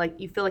to feel like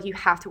you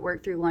have to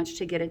work through lunch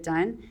to get it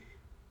done,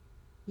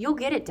 you'll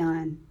get it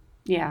done.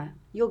 Yeah.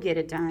 You'll get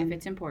it done. If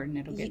it's important,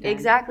 it'll get done.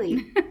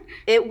 Exactly.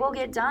 It will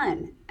get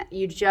done.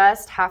 You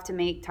just have to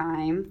make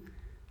time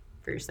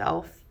for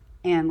yourself.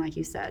 And like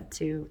you said,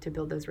 to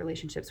build those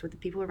relationships with the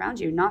people around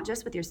you, not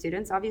just with your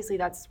students. Obviously,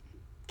 that's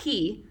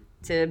key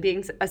to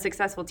being a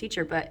successful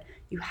teacher, but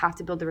you have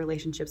to build the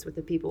relationships with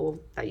the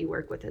people that you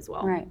work with as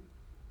well. Right.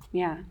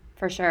 Yeah,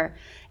 for sure.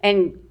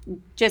 And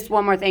just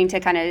one more thing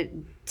to kind of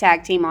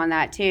tag team on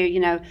that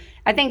too.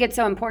 I think it's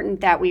so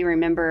important that we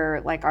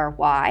remember like our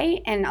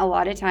why. And a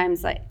lot of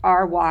times like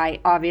our why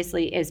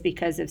obviously is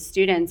because of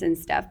students and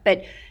stuff,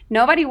 but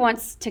nobody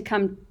wants to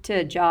come to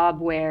a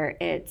job where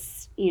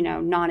it's,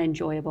 not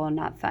enjoyable and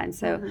not fun.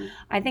 So mm-hmm.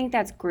 I think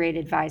that's great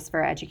advice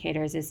for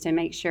educators is to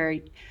make sure,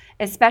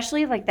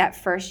 especially like that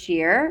first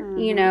year,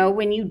 mm-hmm.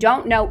 When you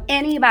don't know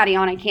anybody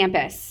on a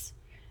campus,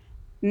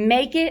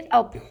 make it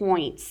a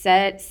point,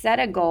 set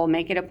a goal,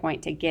 make it a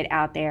point to get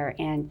out there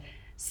and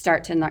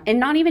start to learn. And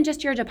not even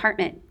just your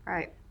department.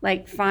 Right.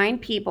 Like find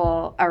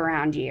people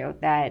around you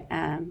that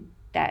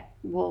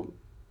will,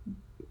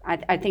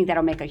 I think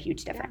that'll make a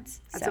huge difference.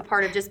 Yeah. That's a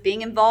part of just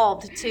being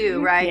involved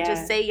too, right? Yeah.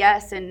 Just say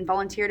yes and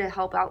volunteer to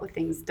help out with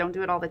things. Don't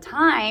do it all the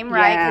time,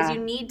 right? Because you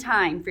need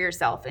time for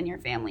yourself and your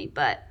family,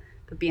 but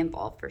be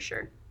involved for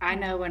sure. I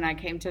know when I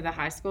came to the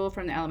high school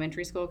from the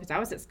elementary school, because I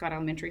was at Scott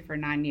Elementary for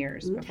 9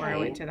 years before I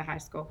went to the high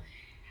school.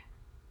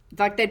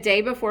 Like the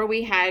day before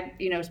we had,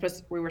 we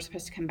were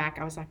supposed to come back,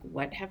 I was like,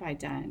 what have I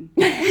done?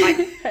 Like,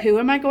 who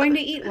am I going to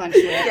eat lunch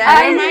with?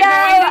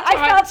 Yes.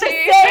 I felt the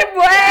same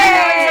way.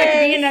 I was like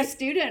being a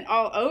student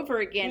all over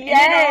again.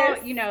 Yes.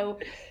 And it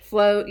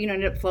all,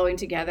 ended up flowing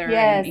together.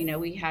 Yes.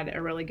 And, we had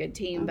a really good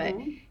team, but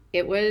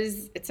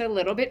it's a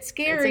little bit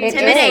scary. It's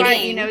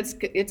intimidating.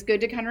 It's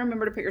good to kind of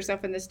remember to put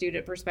yourself in the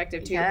student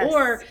perspective too. Yes.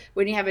 Or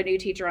when you have a new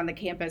teacher on the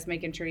campus,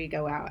 making sure you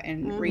go out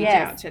and reach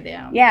out to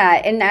them. Yeah,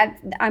 and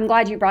I'm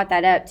glad you brought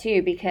that up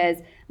too, because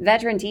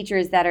veteran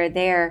teachers that are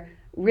there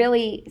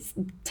really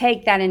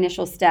take that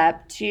initial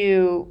step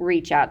to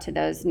reach out to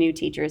those new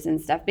teachers and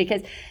stuff,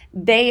 because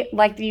they,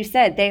 like you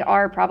said, they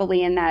are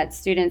probably in that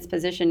student's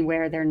position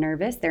where they're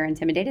nervous, they're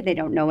intimidated, they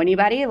don't know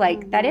anybody.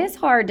 That is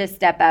hard to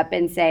step up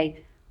and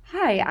say,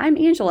 hi, I'm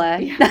Angela.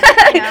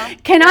 Yeah.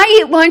 Can I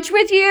eat lunch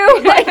with you?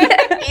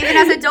 Even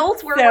as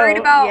adults, we're worried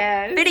about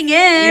fitting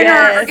in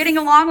or getting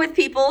along with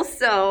people.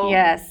 So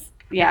yes.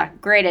 Yeah,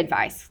 great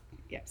advice.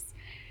 Yes.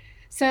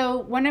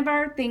 So one of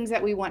our things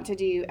that we want to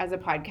do as a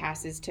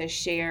podcast is to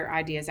share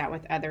ideas out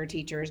with other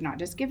teachers, not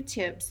just give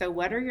tips. So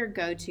what are your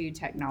go-to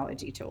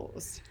technology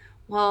tools?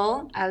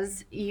 Well,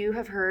 as you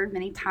have heard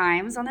many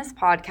times on this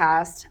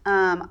podcast,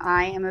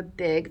 I am a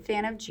big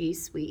fan of G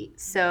Suite.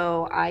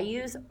 So I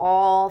use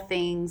all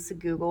things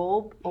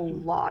Google a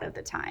lot of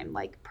the time,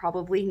 like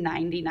probably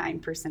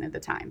 99% of the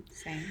time.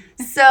 Same.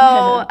 So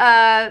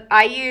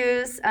I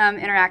use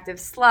interactive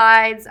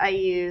slides. I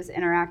use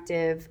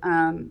interactive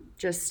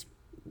just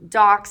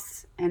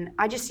docs, and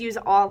I just use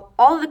all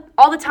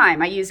the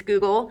time. I use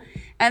Google,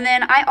 And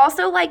then I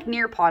also like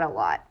Nearpod a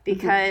lot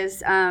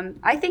because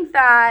I think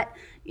that,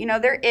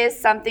 there is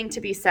something to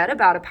be said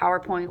about a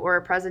PowerPoint or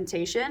a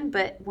presentation,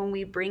 but when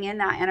we bring in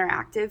that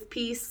interactive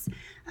piece,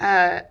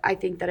 I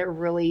think that it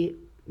really,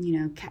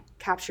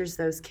 captures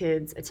those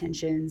kids'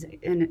 attention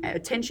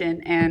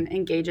and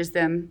engages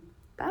them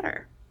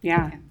better.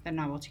 Yeah. The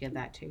novelty of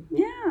that too.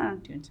 Yeah.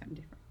 Doing something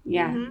different.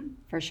 Yeah,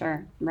 for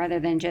sure. Rather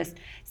than just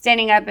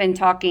standing up and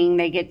talking,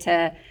 they get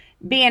to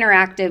be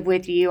interactive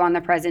with you on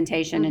the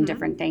presentation and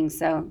different things.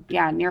 So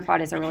yeah,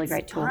 Nearpod is a really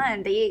great tool.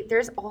 Fun.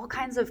 There's all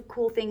kinds of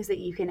cool things that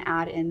you can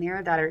add in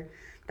there that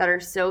are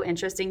so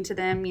interesting to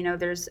them.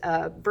 There's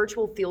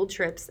virtual field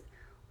trips.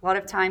 A lot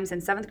of times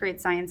in 7th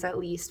grade science, at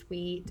least,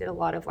 we did a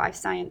lot of life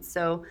science.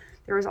 So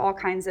there was all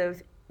kinds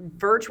of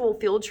virtual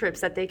field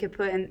trips that they could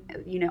put in,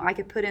 I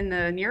could put in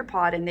the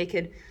Nearpod and they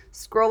could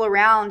scroll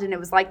around and it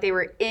was like they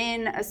were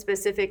in a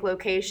specific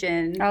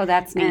location. Oh,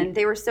 that's neat. And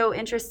they were so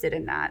interested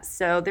in that.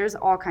 So there's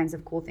all kinds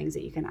of cool things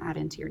that you can add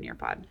into your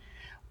Nearpod.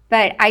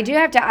 But I do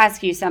have to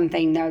ask you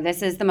something, though.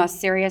 This is the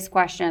most serious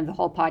question of the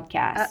whole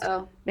podcast.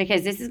 Uh-oh.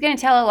 Because this is going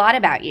to tell a lot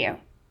about you.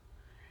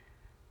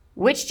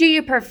 Which do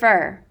you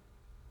prefer?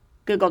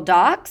 Google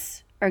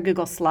Docs or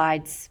Google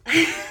Slides?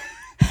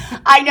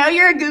 I know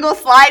you're a Google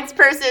Slides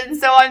person,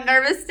 so I'm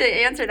nervous to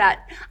answer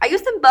that. I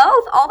use them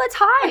both all the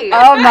time.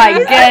 Oh, my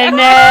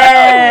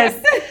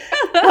goodness.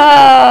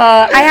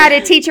 I had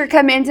a teacher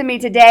come into me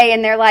today,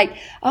 and they're like,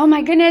 oh,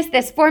 my goodness,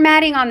 this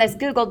formatting on this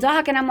Google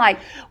Doc. And I'm like,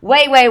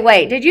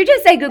 wait. Did you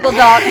just say Google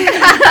Doc?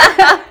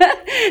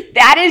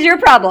 That is your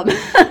problem.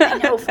 I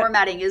know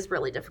formatting is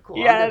really difficult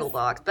on Yes. Google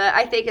Docs, but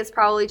I think it's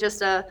probably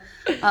just a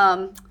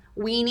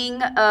weaning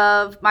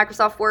of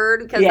Microsoft Word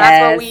because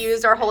that's what we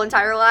used our whole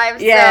entire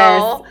lives. Yes,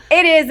 So.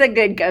 it is a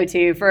good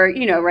go-to for,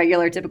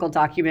 regular typical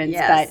documents.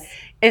 Yes.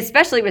 But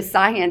especially with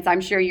science, I'm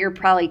sure you're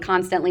probably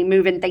constantly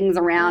moving things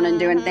around and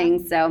doing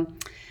things. So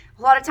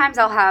A lot of times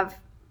I'll have,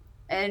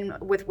 and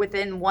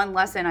within one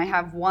lesson, I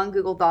have one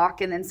Google Doc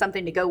and then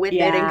something to go with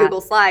it in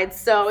Google Slides.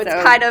 So it's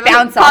kind of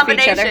bounce a off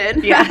each other.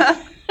 combination.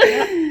 Yeah.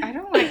 I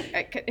don't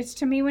like it's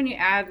to me when you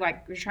add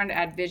you're trying to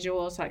add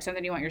visuals, like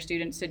something you want your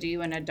students to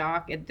do in a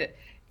doc. It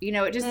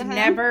just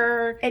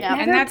never. It and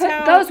never that's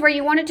how goes where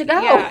you want it to go.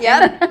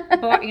 Yeah.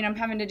 I'm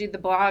having to do the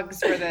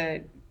blogs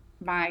for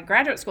my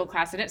graduate school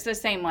class, and it's the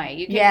same way.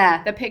 You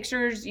can, the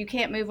pictures, you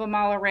can't move them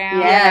all around.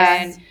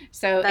 Yes. And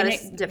so That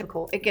is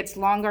difficult. It gets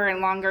longer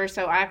and longer.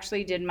 So I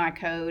actually did my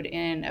code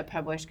in a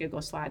published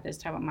Google slide this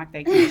time. I'm like,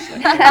 they can just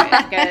look through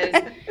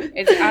it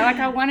because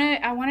I want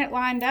it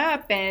lined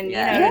up and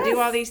to do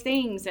all these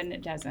things, and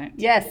it doesn't.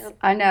 Yes,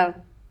 I know.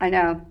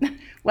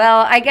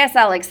 Well, I guess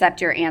I'll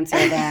accept your answer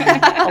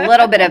then. A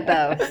little bit of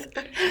both.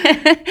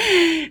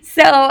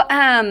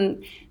 So,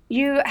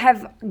 you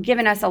have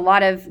given us a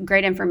lot of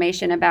great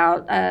information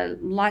about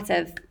lots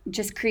of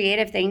just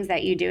creative things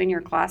that you do in your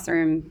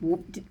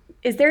classroom.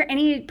 Is there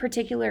any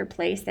particular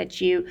place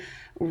that you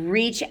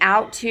reach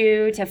out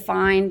to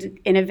find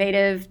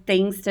innovative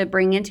things to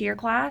bring into your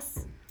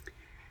class?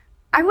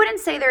 I wouldn't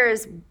say there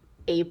is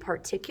a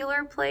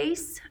particular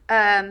place.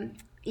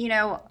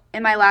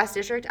 In my last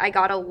district, I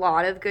got a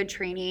lot of good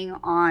training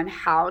on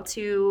how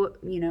to,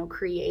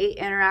 create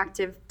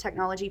interactive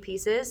technology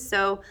pieces.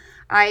 So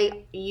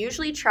I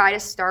usually try to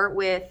start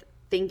with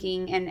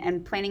thinking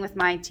and planning with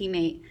my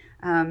teammate,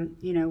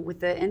 with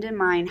the end in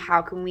mind,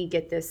 how can we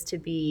get this to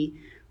be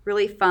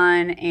really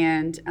fun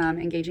and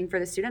engaging for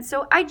the students?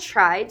 So I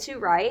try to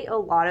write a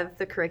lot of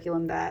the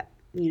curriculum that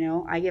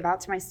I give out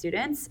to my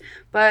students,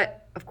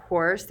 but of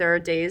course there are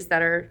days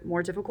that are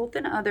more difficult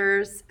than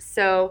others.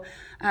 So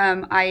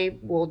I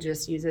will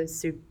just use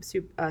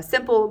a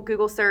simple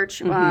Google search,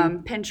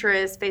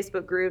 Pinterest,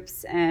 Facebook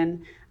groups,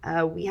 and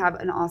we have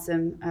an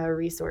awesome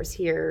resource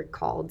here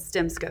called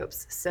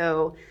STEMscopes.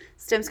 So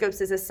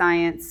STEMscopes is a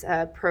science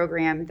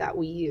program that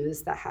we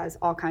use that has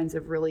all kinds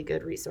of really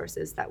good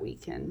resources that we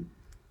can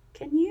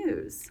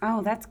use.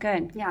 Oh, that's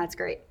good. Yeah, it's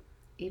great.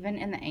 Even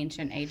in the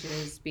ancient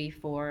ages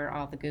before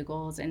all the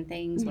Googles and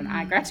things, when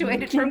I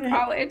graduated from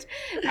college,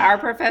 our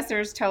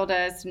professors told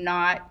us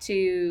not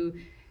to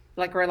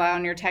rely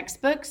on your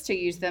textbooks, to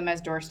use them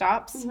as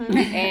doorstops.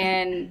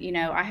 And,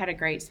 I had a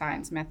great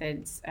science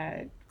methods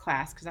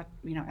class because,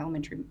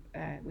 elementary,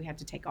 we had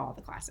to take all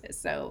the classes.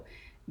 So,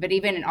 but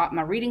even in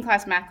my reading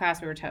class, math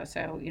class, we were told,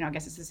 so, I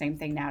guess it's the same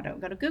thing now.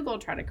 Don't go to Google,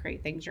 try to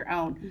create things your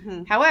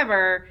own.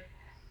 However,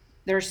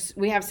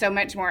 we have so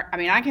much more.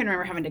 I can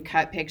remember having to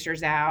cut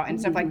pictures out and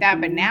stuff like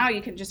that, but now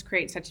you can just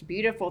create such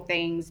beautiful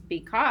things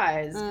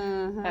because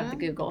of the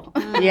Google.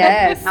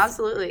 Yes.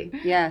 Absolutely.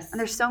 Yes. And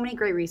there's so many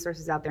great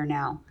resources out there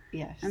now.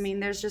 Yes.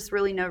 There's just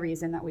really no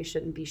reason that we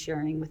shouldn't be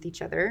sharing with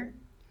each other.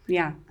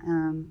 Yeah.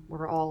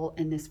 We're all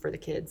in this for the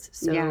kids.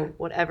 So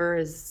whatever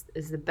is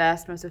the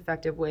best, most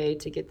effective way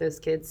to get those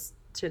kids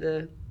to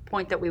the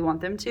point that we want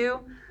them to,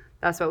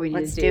 that's what we need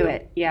Let's to do. do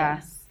it.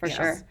 Yeah, for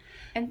sure.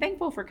 And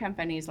thankful for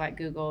companies like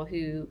Google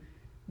who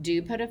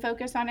do put a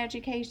focus on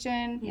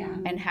education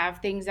and have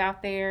things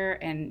out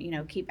there and,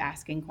 keep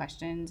asking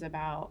questions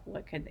about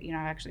what could, I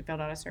actually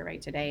filled out a survey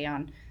today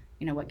on,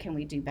 what can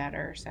we do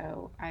better.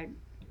 So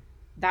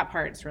that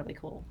part's really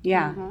cool.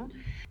 Yeah.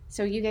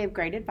 So you gave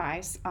great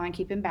advice on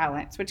keeping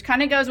balance, which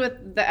kind of goes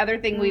with the other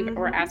thing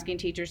we're asking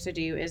teachers to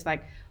do is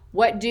like,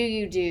 what do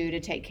you do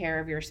to take care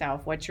of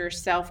yourself? What's your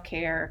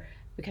self-care?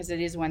 Because it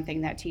is one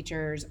thing that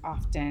teachers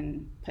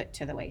often put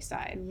to the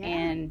wayside. Yeah.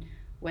 And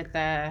with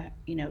the,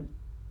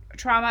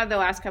 trauma the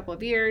last couple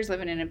of years,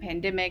 living in a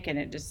pandemic, and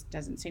it just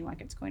doesn't seem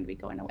like it's going to be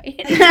going away.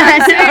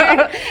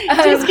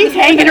 Just keeps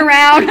hanging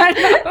around.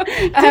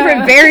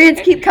 Different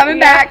variants keep coming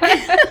back.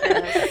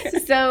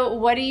 So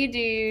what do you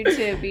do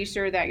to be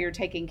sure that you're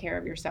taking care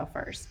of yourself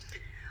first?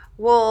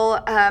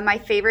 Well, my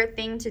favorite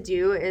thing to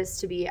do is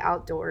to be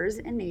outdoors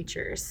in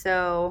nature.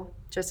 So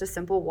just a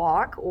simple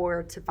walk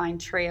or to find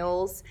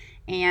trails.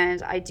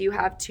 And I do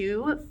have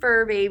 2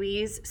 fur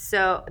babies,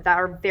 so that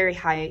are very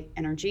high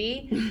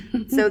energy.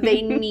 So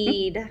they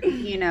need,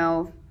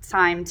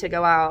 time to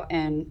go out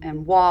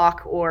and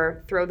walk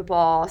or throw the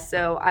ball.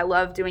 So I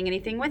love doing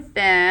anything with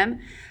them.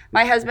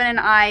 My husband and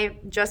I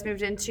just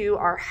moved into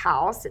our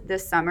house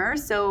this summer,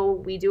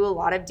 so we do a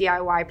lot of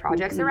DIY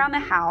projects around the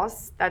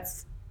house.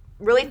 That's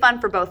really fun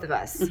for both of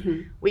us.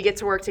 We get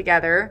to work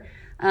together.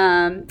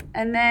 And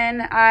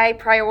then I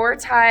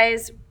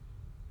prioritize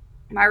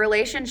my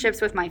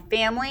relationships with my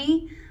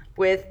family,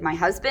 with my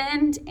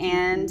husband,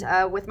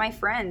 and with my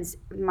friends.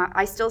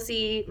 I still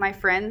see my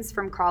friends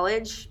from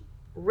college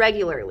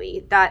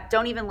regularly that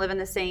don't even live in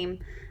the same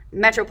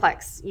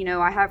metroplex.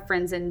 I have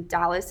friends in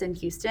Dallas and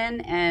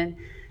Houston, and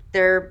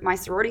they're my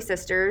sorority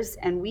sisters,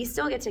 and we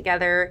still get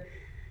together,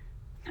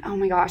 oh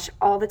my gosh,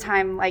 all the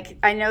time. Like,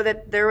 I know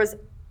that there was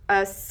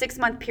a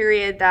 6-month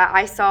period that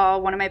I saw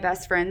one of my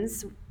best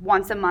friends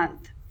once a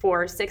month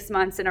for 6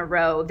 months in a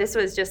row. This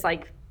was just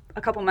like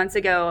a couple months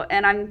ago,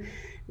 and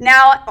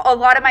now a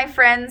lot of my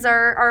friends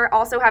are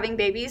also having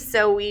babies,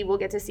 so we will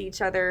get to see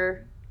each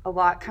other a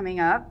lot coming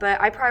up.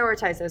 But I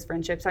prioritize those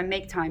friendships. I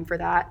make time for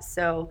that.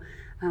 So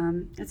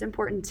it's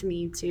important to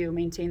me to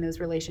maintain those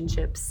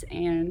relationships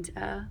and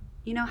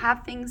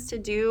have things to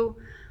do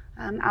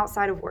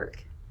outside of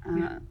work.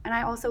 And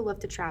I also love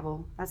to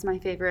travel. That's my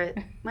favorite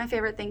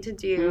thing to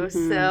do.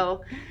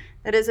 So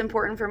that is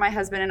important for my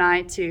husband and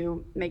I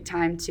to make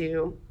time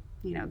to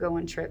go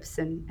on trips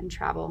and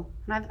travel.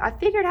 And I've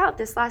figured out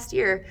this last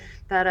year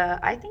that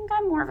I think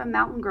I'm more of a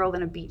mountain girl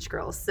than a beach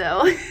girl.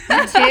 So Me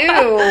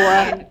too.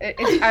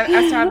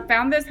 I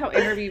found this whole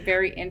interview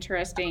very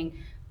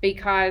interesting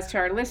because to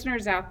our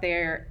listeners out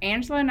there,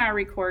 Angela and I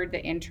record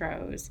the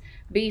intros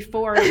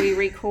before we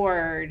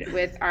record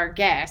with our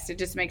guests. It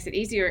just makes it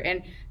easier.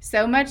 And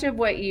so much of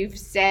what you've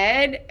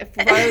said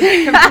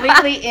flowed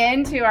completely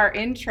into our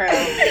intro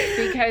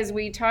because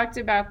we talked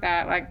about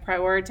that, like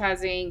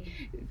prioritizing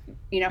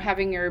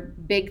having your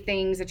big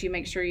things that you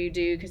make sure you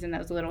do because then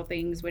those little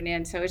things went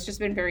in. So it's just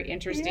been very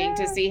interesting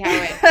to see how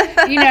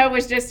it,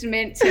 was just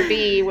meant to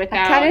be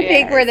without. I kind of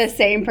think we're the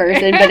same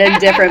person, but in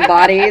different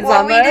bodies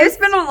almost. We do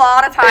spend a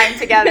lot of time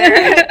together.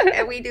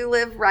 And we do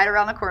live right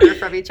around the corner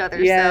from each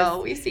other,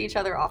 so we see each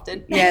other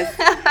often. Yes.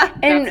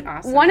 And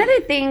awesome. One of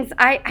the things,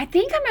 I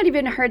think I might have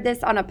even heard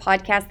this on a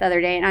podcast the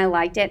other day, and I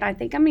liked it. I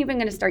think I'm even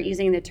going to start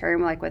using the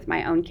term like with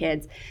my own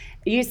kids.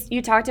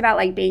 You talked about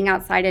like being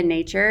outside in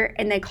nature,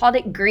 and they called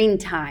it green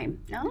time.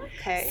 Oh,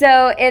 okay.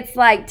 So it's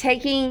like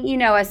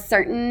taking, a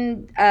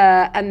certain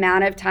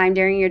amount of time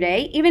during your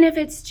day, even if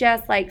it's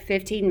just like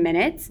 15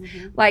 minutes,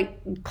 like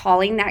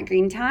calling that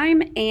green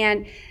time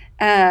and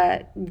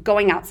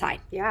going outside.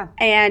 Yeah.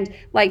 And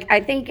like I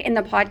think in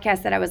the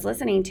podcast that I was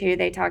listening to,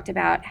 they talked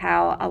about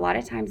how a lot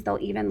of times they'll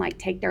even like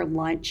take their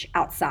lunch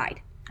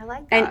outside. I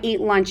like that. And eat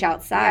lunch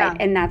outside,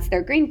 and that's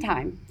their green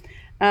time.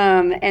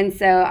 And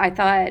so I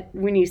thought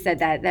when you said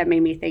that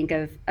made me think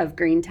of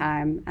green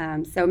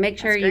time. So make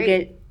sure you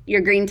get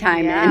your green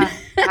time in.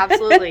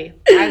 Absolutely.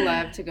 I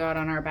love to go out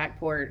on our back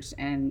porch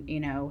and,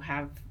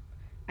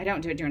 I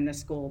don't do it during the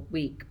school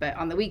week, but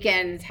on the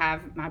weekends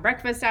have my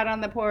breakfast out on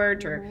the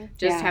porch or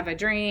just have a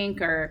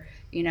drink or,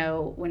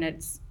 when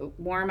it's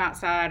warm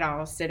outside,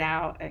 I'll sit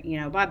out,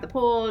 by the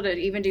pool to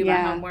even do my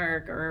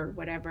homework or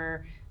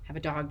whatever. Have a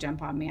dog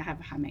jump on me. I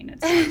have a high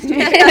maintenance dog too.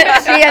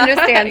 She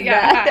understands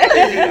that.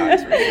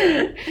 Dogs for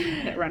sure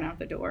that run out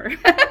the door.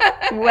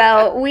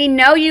 Well, we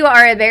know you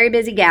are a very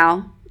busy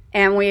gal,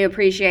 and we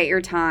appreciate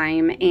your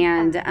time.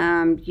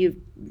 And you've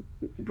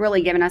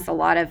really given us a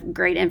lot of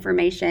great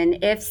information.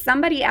 If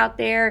somebody out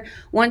there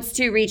wants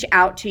to reach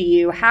out to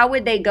you, how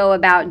would they go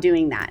about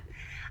doing that?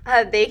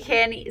 They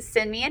can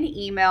send me an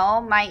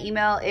email. My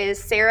email is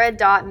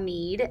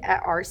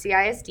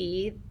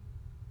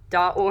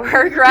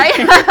sarah.mead@rcisd.org, right?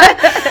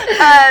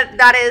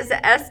 That is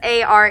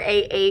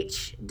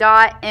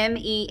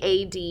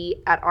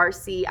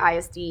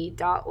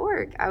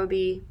sarah.mead@rcisd.org. I would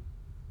be,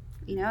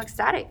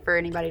 ecstatic for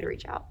anybody to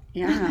reach out.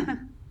 Yeah.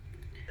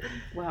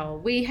 Well,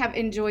 we have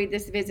enjoyed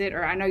this visit,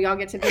 or I know y'all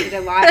get to visit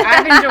a lot.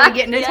 I've enjoyed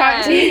getting to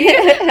talk to you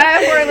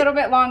for a little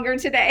bit longer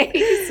today.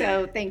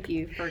 So thank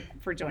you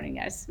for joining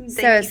us.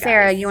 So,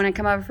 Sarah, you want to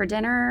come over for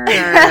dinner?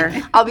 Or?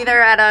 I'll be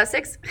there at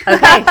 6.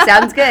 Okay,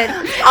 sounds good.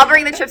 I'll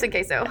bring the chips and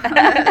queso.